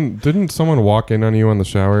someone walk in on you on the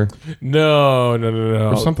shower no.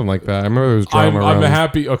 or something like that? I remember there was drama I'm around.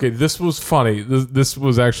 happy. Okay, this was funny. This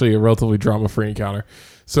was actually a relatively drama-free encounter.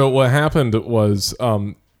 So what happened was,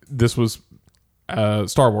 this was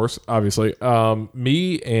Star Wars, obviously.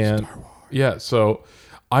 Me and yeah. So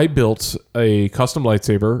I built a custom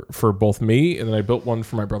lightsaber for both me, and then I built one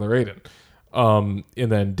for my brother Aiden. And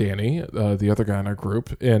then Danny, the other guy in our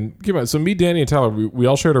group, and keep in mind, so me, Danny, and Tyler, we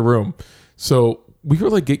all shared a room. So we were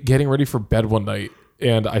like getting ready for bed one night,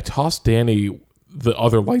 and I tossed Danny the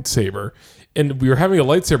other lightsaber, and we were having a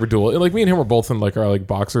lightsaber duel. And like me and him were both in like our like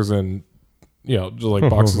boxers and just like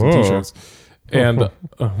boxers and t-shirts. And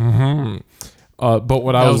but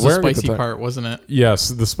what I That was was the wearing at the spicy time- part, wasn't it? Yes,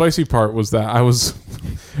 the spicy part was that I was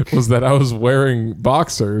wearing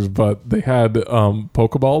boxers, but they had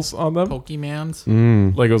Pokeballs on them.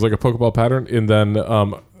 Pokemans. Like it was like a Pokeball pattern, and then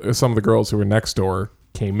some of the girls who were next door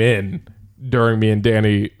came in during me and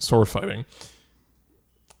Danny sword fighting.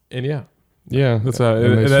 And yeah, Yeah, that's and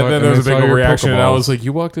and they then saw- there and was they a saw big your reaction, and I Pokeballs. was like,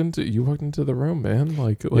 "You walked into the room, man.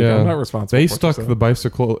 Like Yeah. I'm not responsible." They for what stuck you said." the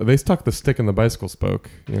bicycle. They stuck the stick in the bicycle spoke.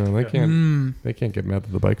 They can't. Mm. They can't get mad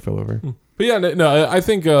that the bike fell over. But yeah, no, I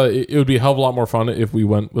think it would be a hell of a lot more fun if we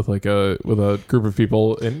went with like a group of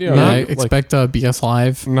people, and Yeah, I like, expect BS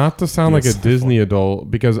Live. Not to sound like a Yes. Disney adult,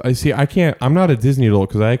 because I can't. I'm not a Disney adult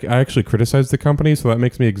because I actually criticize the company, so that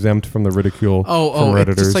makes me exempt from the ridicule. Oh, from it's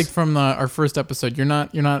Redditors. just like from our first episode. You're not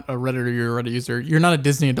a Redditor. You're a Reddit user. You're not a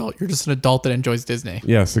Disney adult. You're just an adult that enjoys Disney.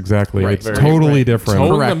 Yes, exactly. Right, it's very totally right. different.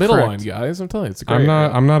 towing the Correct, middle correct. line, guys. I'm telling you, it's great.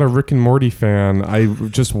 I'm not a Rick and Morty fan. I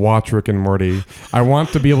just watch Rick and Morty. I want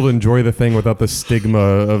to be able to enjoy the thing without the stigma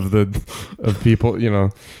of people, yeah,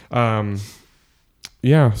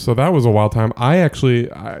 so that was a wild time.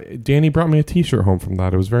 Danny brought me a t-shirt home from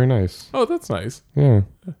that. It was very nice. Oh, that's nice. Yeah.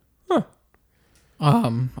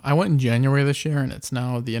 I went in January this year, and it's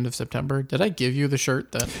now the end of September. Did I give you the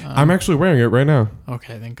shirt that? I'm actually wearing it right now.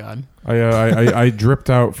 Okay, thank God. I dripped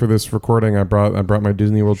out for this recording. I brought my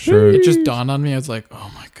Disney World shirt. It just dawned on me. I was like,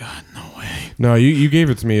 oh my God, no way. No, you gave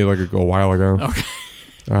it to me like a while ago. Okay.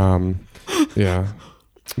 Yeah.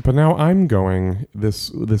 But now I'm going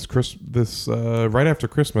this right after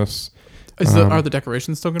Christmas. Are the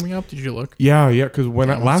decorations still gonna be up? Did you look? Yeah, because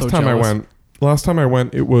last time I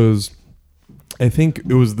went, it was, I think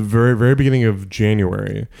it was the very, very beginning of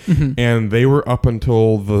January, and they were up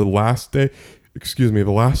until the last day. The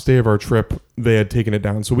last day of our trip, they had taken it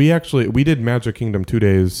down. So we did Magic Kingdom 2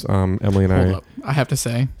 days. Emily and Hold up. I have to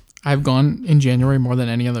say, I've gone in January more than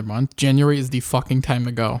any other month. January is the fucking time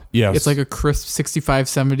to go. Yes. It's like a crisp 65,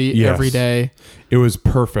 70 every day. It was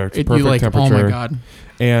perfect. Perfect temperature. Oh my God.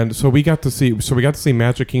 And so we got to see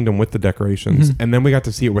Magic Kingdom with the decorations, and then we got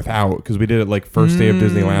to see it without, because we did it like first day of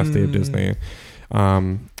Disney, last day of Disney.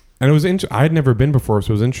 And it was I had never been before,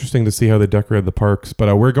 so it was interesting to see how they decorated the parks.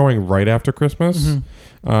 But we're going right after Christmas,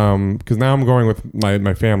 because now I'm going with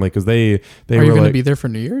my family, because they Are you going to be there for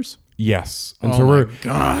New Year's? Yes, and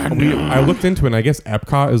God. I looked into it, and I guess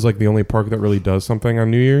Epcot is like the only park that really does something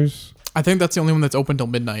on New Year's. I think that's the only one that's open till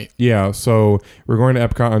midnight. Yeah, so we're going to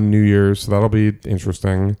Epcot on New Year's, so that'll be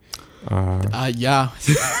interesting. Yeah.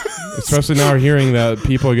 Especially now hearing that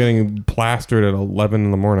people are getting plastered at 11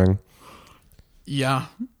 in the morning. Yeah.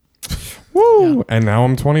 Woo! Yeah. And now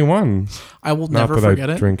I'm 21. I will Not never that forget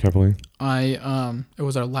I it. drink heavily. It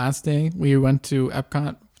was our last day. We went to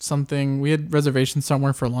Epcot. We had reservations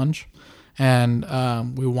somewhere for lunch, and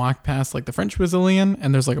we walked past like the French Pavilion,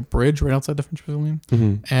 and there's like a bridge right outside the French Pavilion,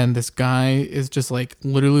 and this guy is just like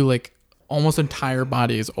literally like almost entire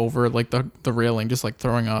body is over like the railing, just like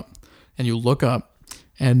throwing up, and you look up,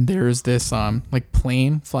 and there's this like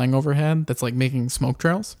plane flying overhead that's like making smoke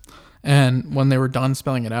trails, and when they were done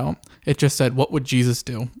spelling it out, it just said, "What would Jesus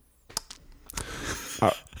do?"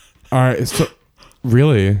 All right, so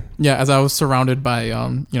really? Yeah, as I was surrounded by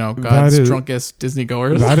God's drunkest Disney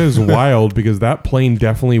goers. That is wild, because that plane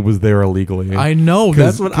definitely was there illegally. I know,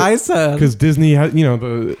 that's what I said. Because Disney has,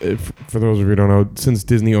 for those of you who don't know, since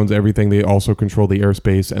Disney owns everything, they also control the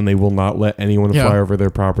airspace, and they will not let anyone fly over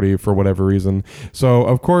their property for whatever reason. So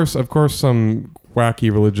of course, some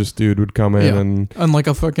wacky religious dude would come in and like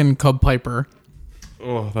a fucking Cub Piper.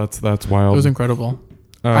 Oh, that's wild. It was incredible.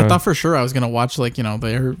 I thought for sure I was gonna watch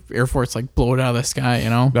the Air Force like blow it out of the sky.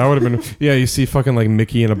 That would have been you see fucking like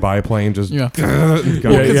Mickey in a biplane just dude.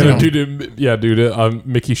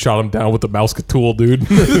 Mickey shot him down with the mouse tool, dude.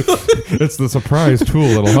 It's the surprise tool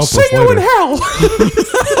that'll help us later. See you in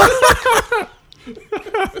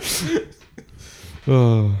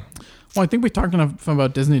hell. Well, I think we talked enough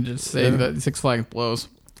about Disney to say that Six Flags blows.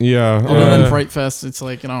 Yeah. Other than Fright Fest, it's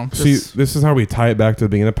like, See, this is how we tie it back to the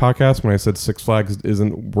beginning of the podcast when I said Six Flags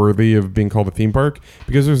isn't worthy of being called a theme park,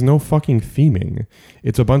 because there's no fucking theming.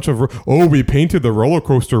 It's a bunch of, we painted the roller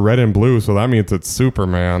coaster red and blue, so that means it's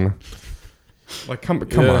Superman. Like, come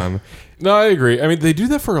on. No, I agree. I mean, they do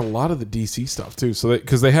that for a lot of the DC stuff, too. So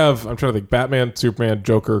because they have, I'm trying to think, Batman, Superman,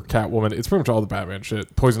 Joker, Catwoman. It's pretty much all the Batman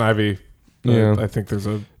shit. Poison Ivy. Yeah. I think there's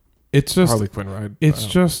a It's just Harley Quinn ride. It's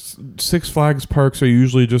just Six Flags parks are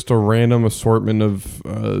usually just a random assortment of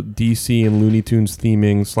DC and Looney Tunes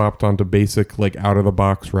theming slapped onto basic like out of the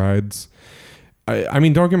box rides. I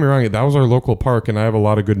mean, don't get me wrong, that was our local park, and I have a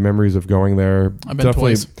lot of good memories of going there. I've been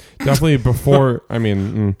twice. Definitely before. I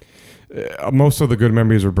mean, most of the good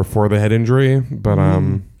memories are before the head injury, but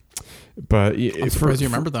I'm surprised you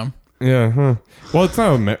remember them. Yeah. Huh. Well, it's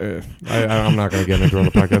not. I'm not going to get into it on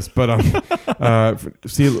the podcast, but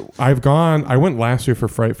see, I went last year for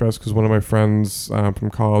Fright Fest because one of my friends from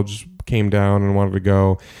college came down and wanted to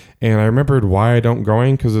go, and I remembered why I don't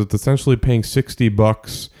going, because it's essentially paying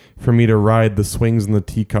 $60 for me to ride the swings and the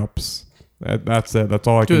teacups. That's it. That's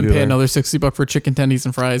all I can do. Pay another $60 for chicken tendies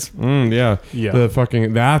and fries. Yeah.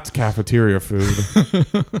 That's cafeteria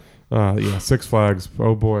food. Yeah, Six Flags.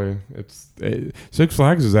 Oh boy, Six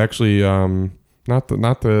Flags is actually not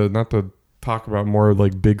to talk about more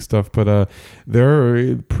like big stuff, but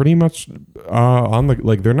they're pretty much on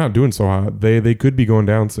the they're not doing so hot. They could be going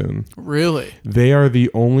down soon. Really? They are the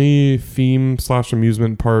only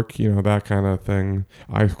theme/amusement park, that kind of thing.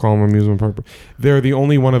 I call them amusement park. They're the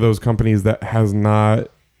only one of those companies that has not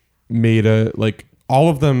made all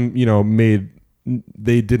of them.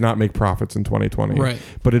 They did not make profits in 2020, right?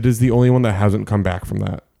 But it is the only one that hasn't come back from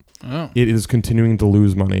that. Oh. It is continuing to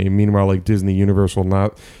lose money. Meanwhile, like Disney, Universal,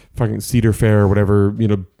 not fucking Cedar Fair, whatever,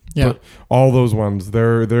 Yeah. But all those ones,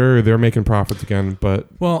 they're making profits again. But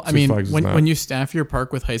Well, I Six mean, Flags is when not. when you staff your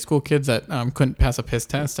park with high school kids that couldn't pass a piss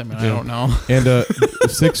test, I mean, I Yeah. don't know. And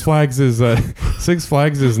Six Flags is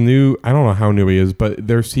new. I don't know how new he is, but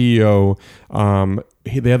their CEO,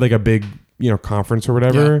 they had like a big conference or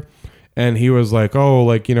whatever, and he was like, oh,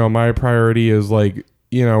 like my priority is like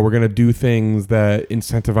we're gonna do things that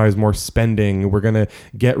incentivize more spending. We're gonna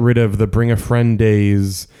get rid of the bring a friend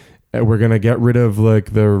days. We're gonna get rid of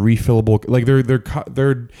like the refillable. Like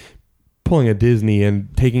they're pulling a Disney and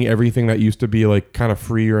taking everything that used to be like kind of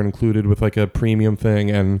free or included with like a premium thing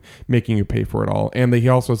and making you pay for it all. And he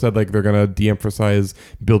also said like they're gonna de-emphasize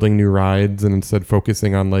building new rides and instead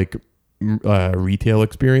focusing on like retail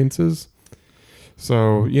experiences.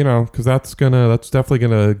 So because that's definitely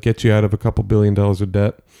gonna get you out of a couple $1 billion of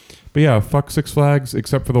debt. But yeah, fuck Six Flags,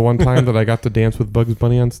 except for the one time that I got to dance with Bugs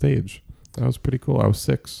Bunny on stage. That was pretty cool. I was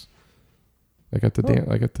 6. I got to dance.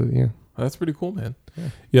 That's pretty cool, man.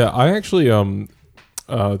 Yeah, I actually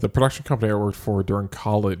the production company I worked for during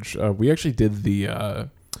college, we actually did the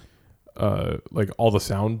like all the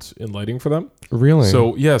sound and lighting for them. Really?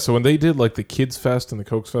 So yeah, so when they did like the Kids Fest and the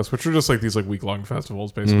Cokes Fest, which are just like these like week-long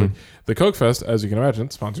festivals basically. The Coke Fest, as you can imagine,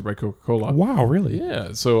 sponsored by Coca-Cola. Wow, really?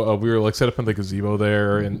 Yeah, so we were like set up in the gazebo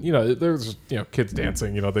there, and there's kids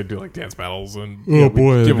dancing. They do like dance battles, and Oh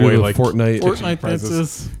boy, we give they away do like Fortnite prizes.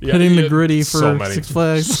 dances, Yeah, hitting yeah, the gritty so for many. Six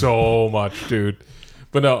Flags. So much, dude.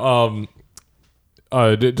 But no,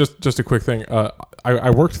 just a quick thing.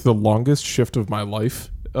 I worked the longest shift of my life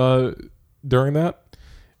during that,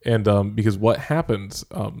 and because what happens,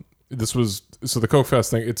 this was the Coke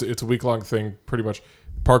Fest thing. It's a week long thing, pretty much.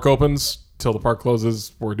 Park opens till the park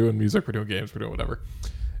closes. We're doing music, we're doing games, we're doing whatever.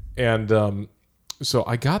 And so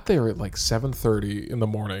I got there at like 7:30 in the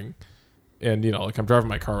morning, and like I'm driving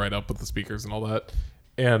my car right up with the speakers and all that,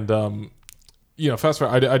 and fast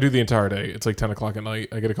forward, I do the entire day. It's like 10 o'clock at night.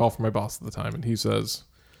 I get a call from my boss at the time, and he says,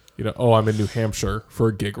 oh, I'm in New Hampshire for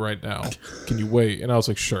a gig right now. Can you wait? And I was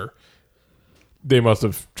like, sure. They must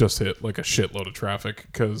have just hit like a shitload of traffic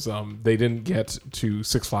because they didn't get to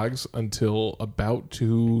Six Flags until about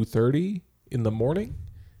 2:30 in the morning.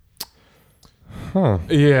 Huh.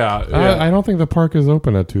 Yeah. I don't think the park is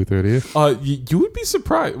open at 2:30. You would be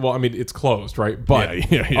surprised. Well, I mean, it's closed, right?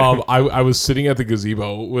 But Yeah. I was sitting at the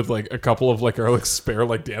gazebo with like a couple of like our like spare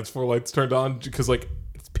like dance floor lights turned on because like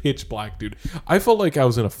it's pitch black, dude. I felt like I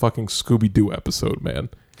was in a fucking Scooby-Doo episode, man.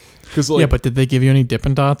 Yeah, but did they give you any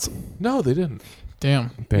Dippin' Dots? No, they didn't.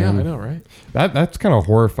 Damn. Yeah, I know, right? That's kind of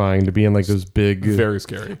horrifying to be in like this big. Very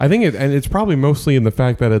scary. I think it's probably mostly in the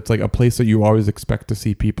fact that it's like a place that you always expect to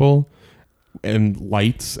see people and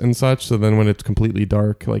lights and such. So then when it's completely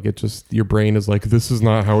dark, like it just your brain is like, this is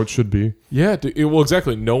not how it should be. Yeah, well,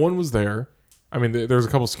 exactly. No one was there. I mean, there's a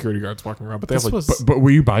couple security guards walking around, but they have like. But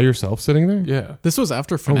were you by yourself sitting there? Yeah. This was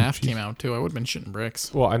after FNAF geez. came out too. I would have been shitting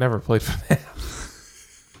bricks. Well, I never played FNAF.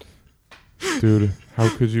 Dude, how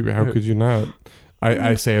could you not?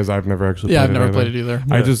 I say as I've never actually. Yeah, played I've never it played it either.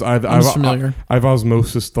 I've familiar. I've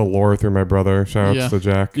osmosis the lore through my brother. Shout Yeah. outs to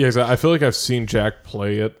Jack. Yeah, I feel like I've seen Jack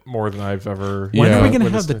play it more than I've ever. Yeah. When are we going to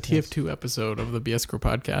witnessed have the it. TF2 episode of the BS Crew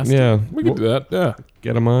podcast? Yeah, We could do that. Yeah,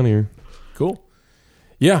 get him on here. cool.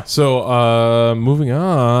 Yeah, so moving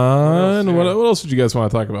on. What What else, else did you guys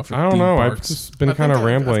want to talk about? For I don't theme know. parks? I've just been I kind think of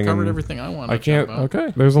rambling. I've covered and everything I want. I can't.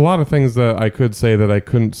 Okay. There's a lot of things that I could say that I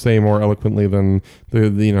couldn't say more eloquently than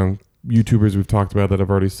the YouTubers we've talked about that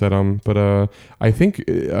I've already said them. But I think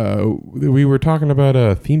we were talking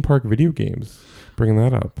about theme park video games. Bringing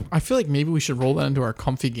that up. I feel like maybe we should roll that into our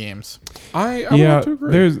comfy games. I would have to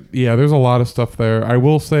agree. there's a lot of stuff there. I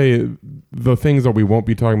will say the things that we won't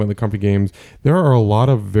be talking about in the comfy games. There are a lot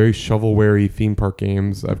of very shovelware theme park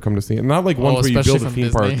games I've come to see. And not like ones where you especially build a from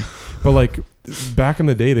theme Disney. park, but like back in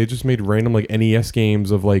the day, they just made random like NES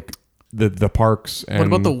games of like the parks. And What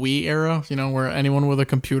about the Wii era? Where anyone with a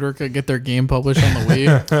computer could get their game published on the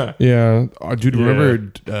Wii. Yeah, dude,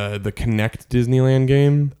 remember the Connect Disneyland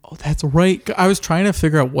game? Oh, that's right. I was trying to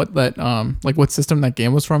figure out what that what system that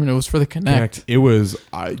game was from, and it was for the Kinect. It was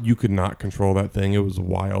you could not control that thing. It was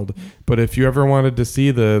wild. But if you ever wanted to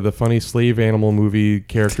see the funny slave animal movie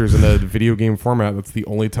characters in a video game format, that's the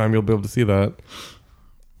only time you'll be able to see that.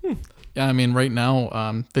 Yeah, I mean, right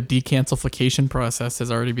now, the decancelification process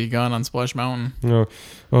has already begun on Splash Mountain. No,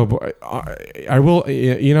 oh boy, I will.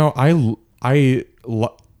 I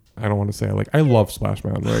don't want to say I love Splash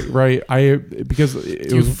Mountain, right? Because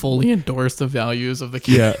it You was fully endorse the values of the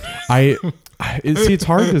game. yeah. It's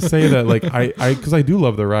hard to say that because I do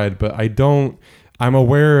love the ride, but I don't. I'm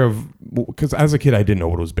aware of because as a kid I didn't know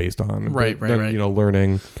what it was based on. Right.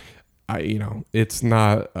 Learning, it's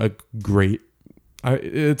not a great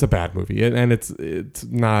it's a bad movie, and it's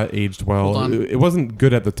not aged well. Hold on. It wasn't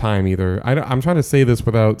good at the time either. I'm trying to say this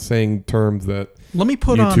without saying terms that. Let me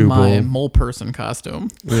put on YouTube my will- mole person costume.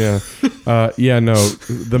 Yeah, no.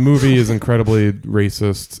 The movie is incredibly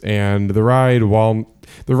racist, and the ride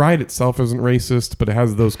itself isn't racist, but it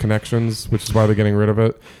has those connections, which is why they're getting rid of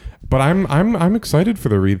it. But I'm excited for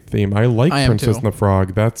the Reed theme. I like I am Princess too. and the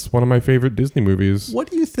Frog. That's one of my favorite Disney movies. What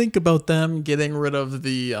do you think about them getting rid of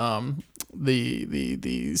the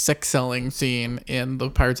sex selling scene in the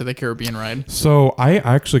Pirates of the Caribbean ride? So I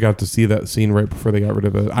actually got to see that scene right before they got rid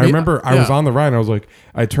of it. I remember I was yeah. on the ride and I was like,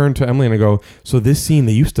 I turned to Emily and I go, so this scene,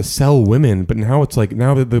 they used to sell women, but now it's like,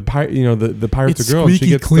 now that the pirate's It's a girl, and she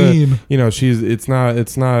squeaky gets clean. it's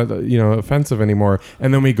not offensive anymore.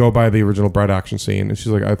 And then we go by the original Bride action scene and she's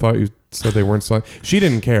like, I thought you said they weren't selling. She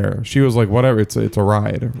didn't care. She was like, whatever, it's a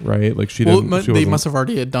ride, right? Like she didn't. She They wasn't- must have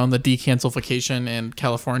already had done the decancelification in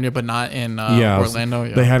California, but not in Orlando.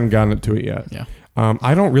 Yeah. They hadn't gotten to it yet. Yeah.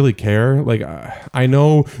 I don't really care. Like, I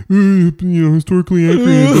know, historically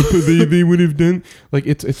accurate. They would have done like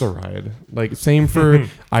it's a ride. Like, same for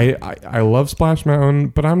I love Splash Mountain,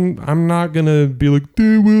 but I'm not gonna be like,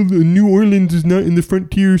 well, New Orleans is not in the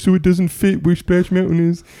frontier, so it doesn't fit where Splash Mountain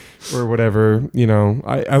is, or whatever.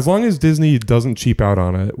 As long as Disney doesn't cheap out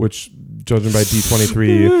on it, which, judging by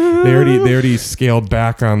D23, they already scaled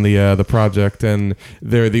back on the project, and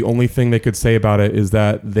the only thing they could say about it is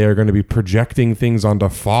that they're going to be projecting things onto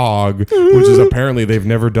fog, which is apparently they've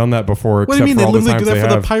never done that before. What do you mean? For They all the literally times do that they for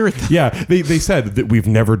have. the pirate. Yeah, they said that we've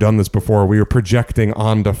never done this before. We were projecting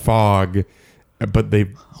onto fog, but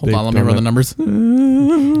Hold on, let me run the numbers.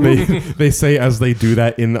 they say as they do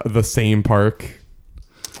that in the same park.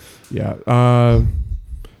 Yeah.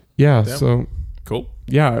 Damn. So. Cool.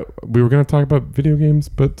 Yeah, we were gonna talk about video games,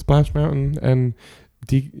 but Splash Mountain and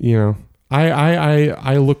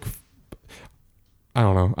I look. I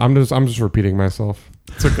don't know. I'm just repeating myself.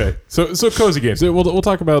 It's okay. So cozy games. We'll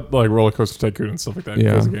talk about like Roller Coaster Tycoon and stuff like that.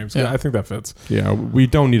 Yeah. Cozy games. Yeah, Yeah. I think that fits. Yeah, we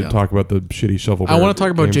don't need Yeah. to talk about the shitty shovel. I want to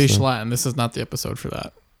talk about Jay games, though. Schlatt, and this is not the episode for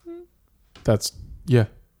that. That's yeah.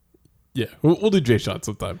 We'll do J Shot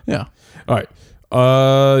sometime. Yeah. All right.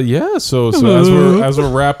 Yeah. So as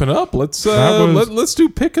we're wrapping up, let's let's do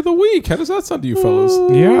pick of the week. How does that sound to you, fellas?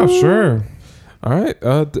 Yeah, sure. All right.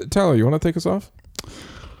 Tyler, you want to take us off?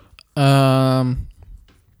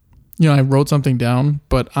 I wrote something down,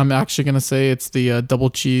 but I'm actually gonna say it's the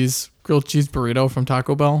double grilled cheese burrito from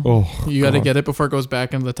Taco Bell. Oh, You got to God. get it before it goes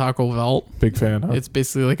back into the taco vault. Big fan. Huh? It's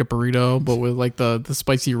basically like a burrito, but with like the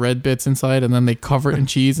spicy red bits inside, and then they cover it in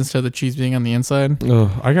cheese instead of the cheese being on the inside. Ugh,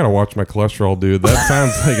 I gotta watch my cholesterol, dude. That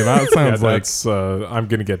sounds like that's I'm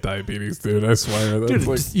gonna get diabetes, dude. I swear. That's Dude,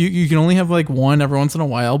 like, just- you can only have like one every once in a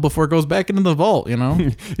while before it goes back into the vault,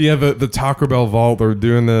 yeah, the Taco Bell vault. They're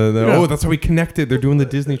doing the Yeah. oh, that's how we connected. They're doing the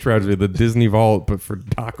Disney tragedy, the Disney vault, but for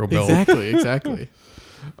Taco Bell. Exactly.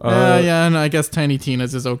 Yeah, and I guess Tiny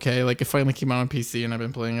Tina's is okay. Like, it finally came out on PC, and I've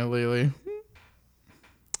been playing it lately.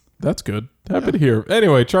 that's good. Happy to hear.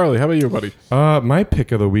 Anyway, Charlie, how about you, buddy? My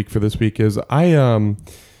pick of the week for this week is my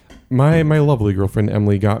lovely girlfriend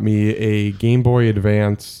Emily got me a Game Boy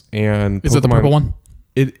Advance and Is it the Pokemon- purple one?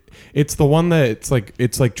 It's the one that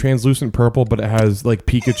it's like translucent purple, but it has like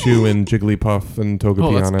Pikachu and Jigglypuff and Togepi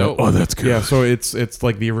Oh, that's on it. dope. Oh, that's good. Yeah, so it's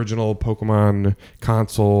like the original Pokemon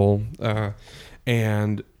console,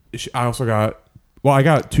 and I also got. Well, I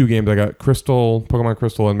got two games. I got Pokemon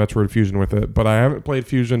Crystal, and Metroid Fusion with it, but I haven't played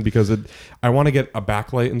Fusion because I want to get a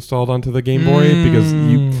backlight installed onto the Game Boy because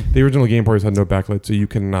the original Game Boys had no backlight, so you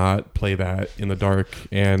cannot play that in the dark.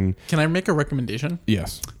 And Can I make a recommendation?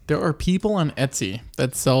 yes, There are people on Etsy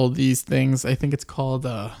that sell these things. I think it's called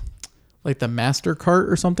like the Master Cart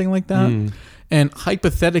or something like that. And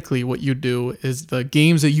hypothetically, what you do is the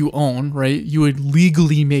games that you own, right? You would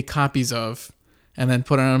legally make copies of, and then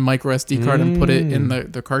put it on a micro SD card and put it in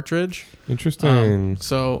the cartridge. interesting.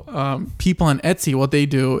 People on Etsy, what they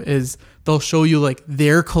do is they'll show you like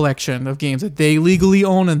their collection of games that they legally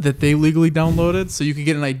own and that they legally downloaded, so you can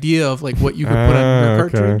get an idea of like what you could put on your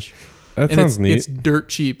okay. cartridge. That And sounds neat. it's dirt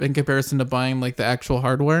cheap in comparison to buying like the actual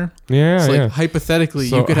hardware. Yeah, So like yeah. hypothetically,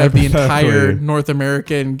 So you could have the entire hypothetically- North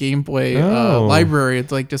American Game Boy Oh. library.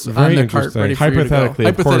 It's like just Very on the cart, interesting. ready for you to go. Hypothetically,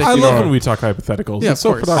 of course, I you love know- when we talk hypotheticals. Yeah, It's so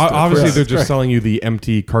of course. productive. Obviously, Yeah. they're just selling you the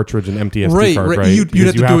empty cartridge and empty SD card, right? You'd Because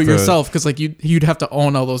have to do it yourself because like you'd have to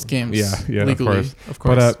own all those games. Yeah, legally, of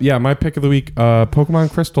course. But yeah, my pick of the week,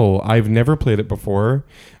 Pokemon Crystal. I've never played it before,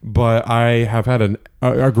 but I have had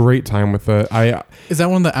a great time with it. Is that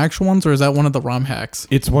one of the actual ones or is that one of the ROM hacks?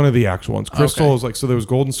 It's one of the actual ones. Crystal Okay. is like, so there was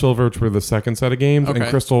Gold and Silver, which were the second set of games, and Okay.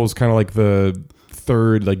 Crystal was kind of like the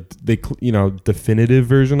third, like definitive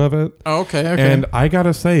version of it. Oh, okay. And I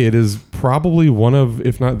gotta say, it is probably one of,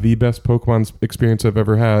 if not the best Pokemon experience I've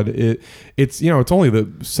ever had. It's it's only the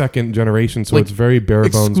second generation, so Like, it's very bare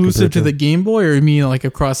bones. exclusive to the Game Boy, or you mean like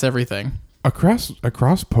across everything? Across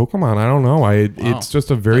Pokemon, I don't know. It's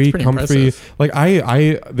just a very That's pretty comfy. impressive. Like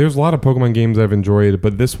I there's a lot of Pokemon games I've enjoyed,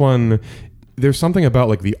 but this one, there's something about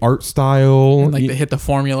like the art style. And, like they hit the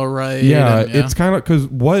formula right. Yeah, and, it's kind of because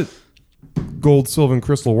what Gold, Silver, and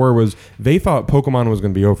Crystal was they thought Pokemon was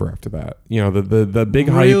going to be over after that. The big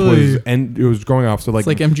hype was, and it was going off. So it's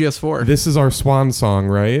like MGS4. This is our swan song,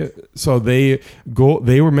 right? So they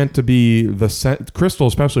were meant to be Crystal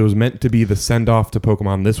especially was meant to be the send off to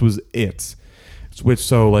Pokemon. This was it.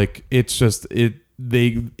 It's just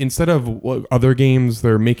they, instead of other games,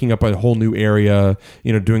 they're making up a whole new area,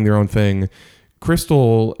 doing their own thing.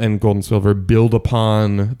 Crystal and Gold and Silver build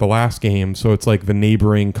upon the last game, so it's like the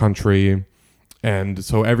neighboring country, and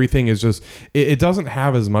so everything is just it doesn't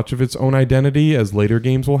have as much of its own identity as later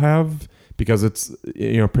games will have, because it's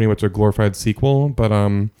pretty much a glorified sequel, but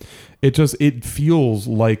it feels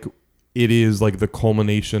like it is like the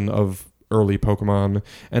culmination of early Pokemon,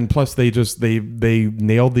 and plus they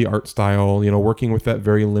nailed the art style, working with that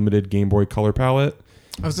very limited Game Boy Color palette.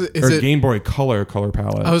 Game Boy Color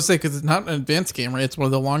palette. I was saying, because it's not an advanced game, right? It's one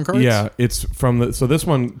of the long cards. Yeah, it's so this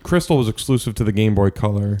one, Crystal, was exclusive to the Game Boy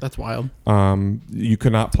Color. That's wild. You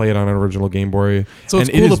could not play it on an original Game Boy. So it's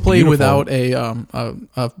cool to play without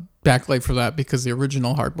a backlight for that, because the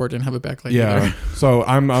original hardboard didn't have a backlight either. So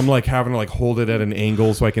I'm like having to like hold it at an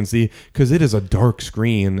angle so I can see, because it is a dark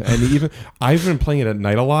screen, and even I've been playing it at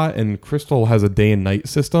night a lot, and Crystal has a day and night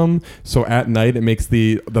system, so at night it makes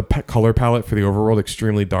the color palette for the overworld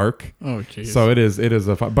extremely dark. Oh jeez. So it is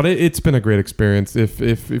a fun, but it's been a great experience.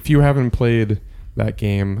 If you haven't played that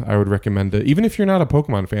game, I would recommend it. Even if you're not a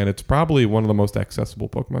Pokemon fan, it's probably one of the most accessible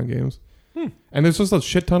Pokemon games. And there's just a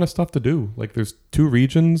shit ton of stuff to do. Like, there's 2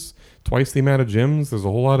 regions, twice the amount of gyms. There's a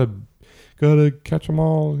whole lot of gotta catch them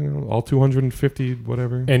all, all 250,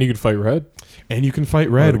 whatever. And you can fight Red. And you can fight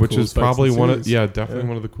Red, which is probably one of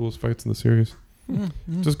the coolest fights in the series.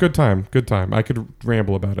 Just good time. I could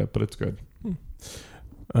ramble about it, but it's good.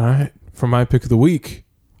 All right, for my pick of the week,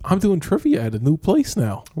 I'm doing trivia at a new place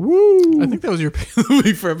now. Woo! I think that was your pick of the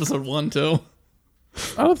week for episode 1 too.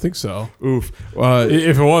 I don't think so. Oof.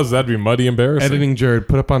 If it was, that'd be muddy embarrassing. Editing Jared,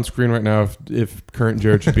 put up on screen right now if current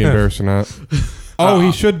Jared should be embarrassed or not. Oh,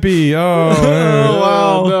 he should be. Oh,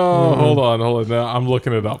 wow. No, hold on. No, I'm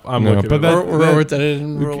looking it up. We're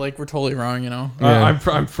editing. We're totally wrong.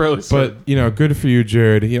 I'm fairly certain. But good for you,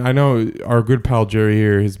 Jared. I know our good pal Jerry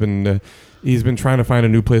here has been. He's been trying to find a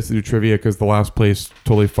new place to do trivia because the last place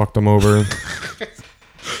totally fucked him over.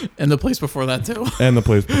 And the place before that too. And the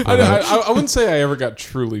place before that. I wouldn't say I ever got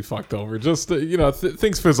truly fucked over. Just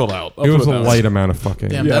things fizzled out. It was a light amount of fucking.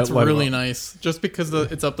 Damn, that's really nice. Just because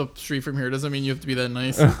it's up the street from here doesn't mean you have to be that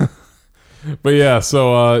nice. But yeah,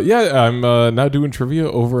 so I'm now doing trivia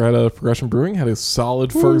over at Progression Brewing. Had a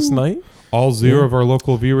solid first night. All 0 of our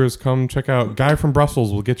local viewers come check out. Guy from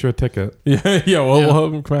Brussels will get you a ticket. We'll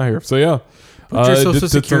have him come out here. So yeah. Put your social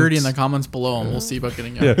security in the comments below, and we'll see about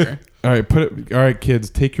getting you out here. All right, kids,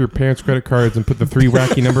 take your parents' credit cards and put the 3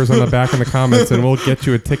 wacky numbers on the back in the comments, and we'll get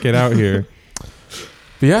you a ticket out here.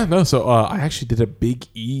 But yeah, so I actually did a Big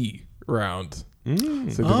E round. So I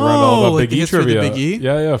did around all about Big E trivia. Big E?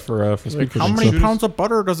 Yeah, for speakers. How many pounds of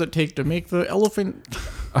butter does it take to make the elephant?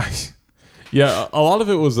 Yeah, a lot of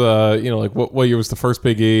it was like what year was the first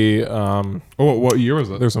Big E? What year was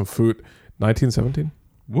it? There's some food. 1917.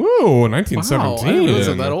 Whoa, 1917. Wow, I didn't realize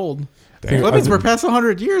it was that old. Damn. That means we're past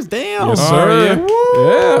 100 years. Damn. Yes, sir.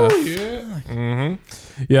 Yeah.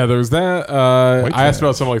 Mm-hmm. Yeah, there was that. I asked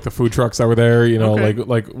about some of, like, the food trucks that were there.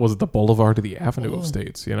 Like was it the Boulevard or the Avenue of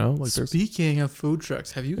States? Speaking of food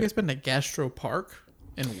trucks, have you guys been to Gastro Park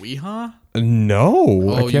in Weha?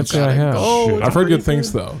 No, I can't say I have. I've heard good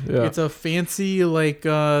things though. Yeah, it's a fancy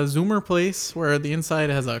Zoomer place where the inside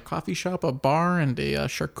has a coffee shop, a bar, and a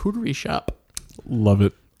charcuterie shop. Love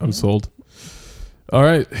it. I'm sold. All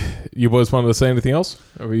right. You boys wanted to say anything else?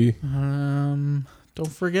 Are we? Don't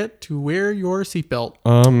forget to wear your seatbelt.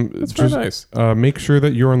 It's very nice. Make sure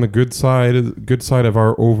that you're on the good side of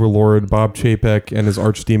our overlord Bob Chapek and his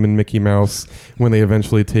archdemon Mickey Mouse when they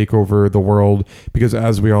eventually take over the world. Because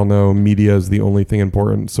as we all know, media is the only thing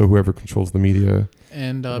important. So whoever controls the media.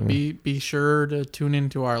 And be sure to tune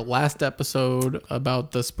into our last episode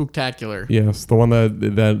about the Spooktacular. Yes, the one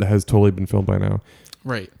that has totally been filmed by now.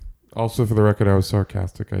 Right. Also, for the record, I was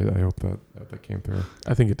sarcastic. I hope that came through.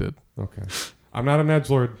 I think it did. Okay. I'm not an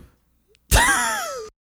edgelord.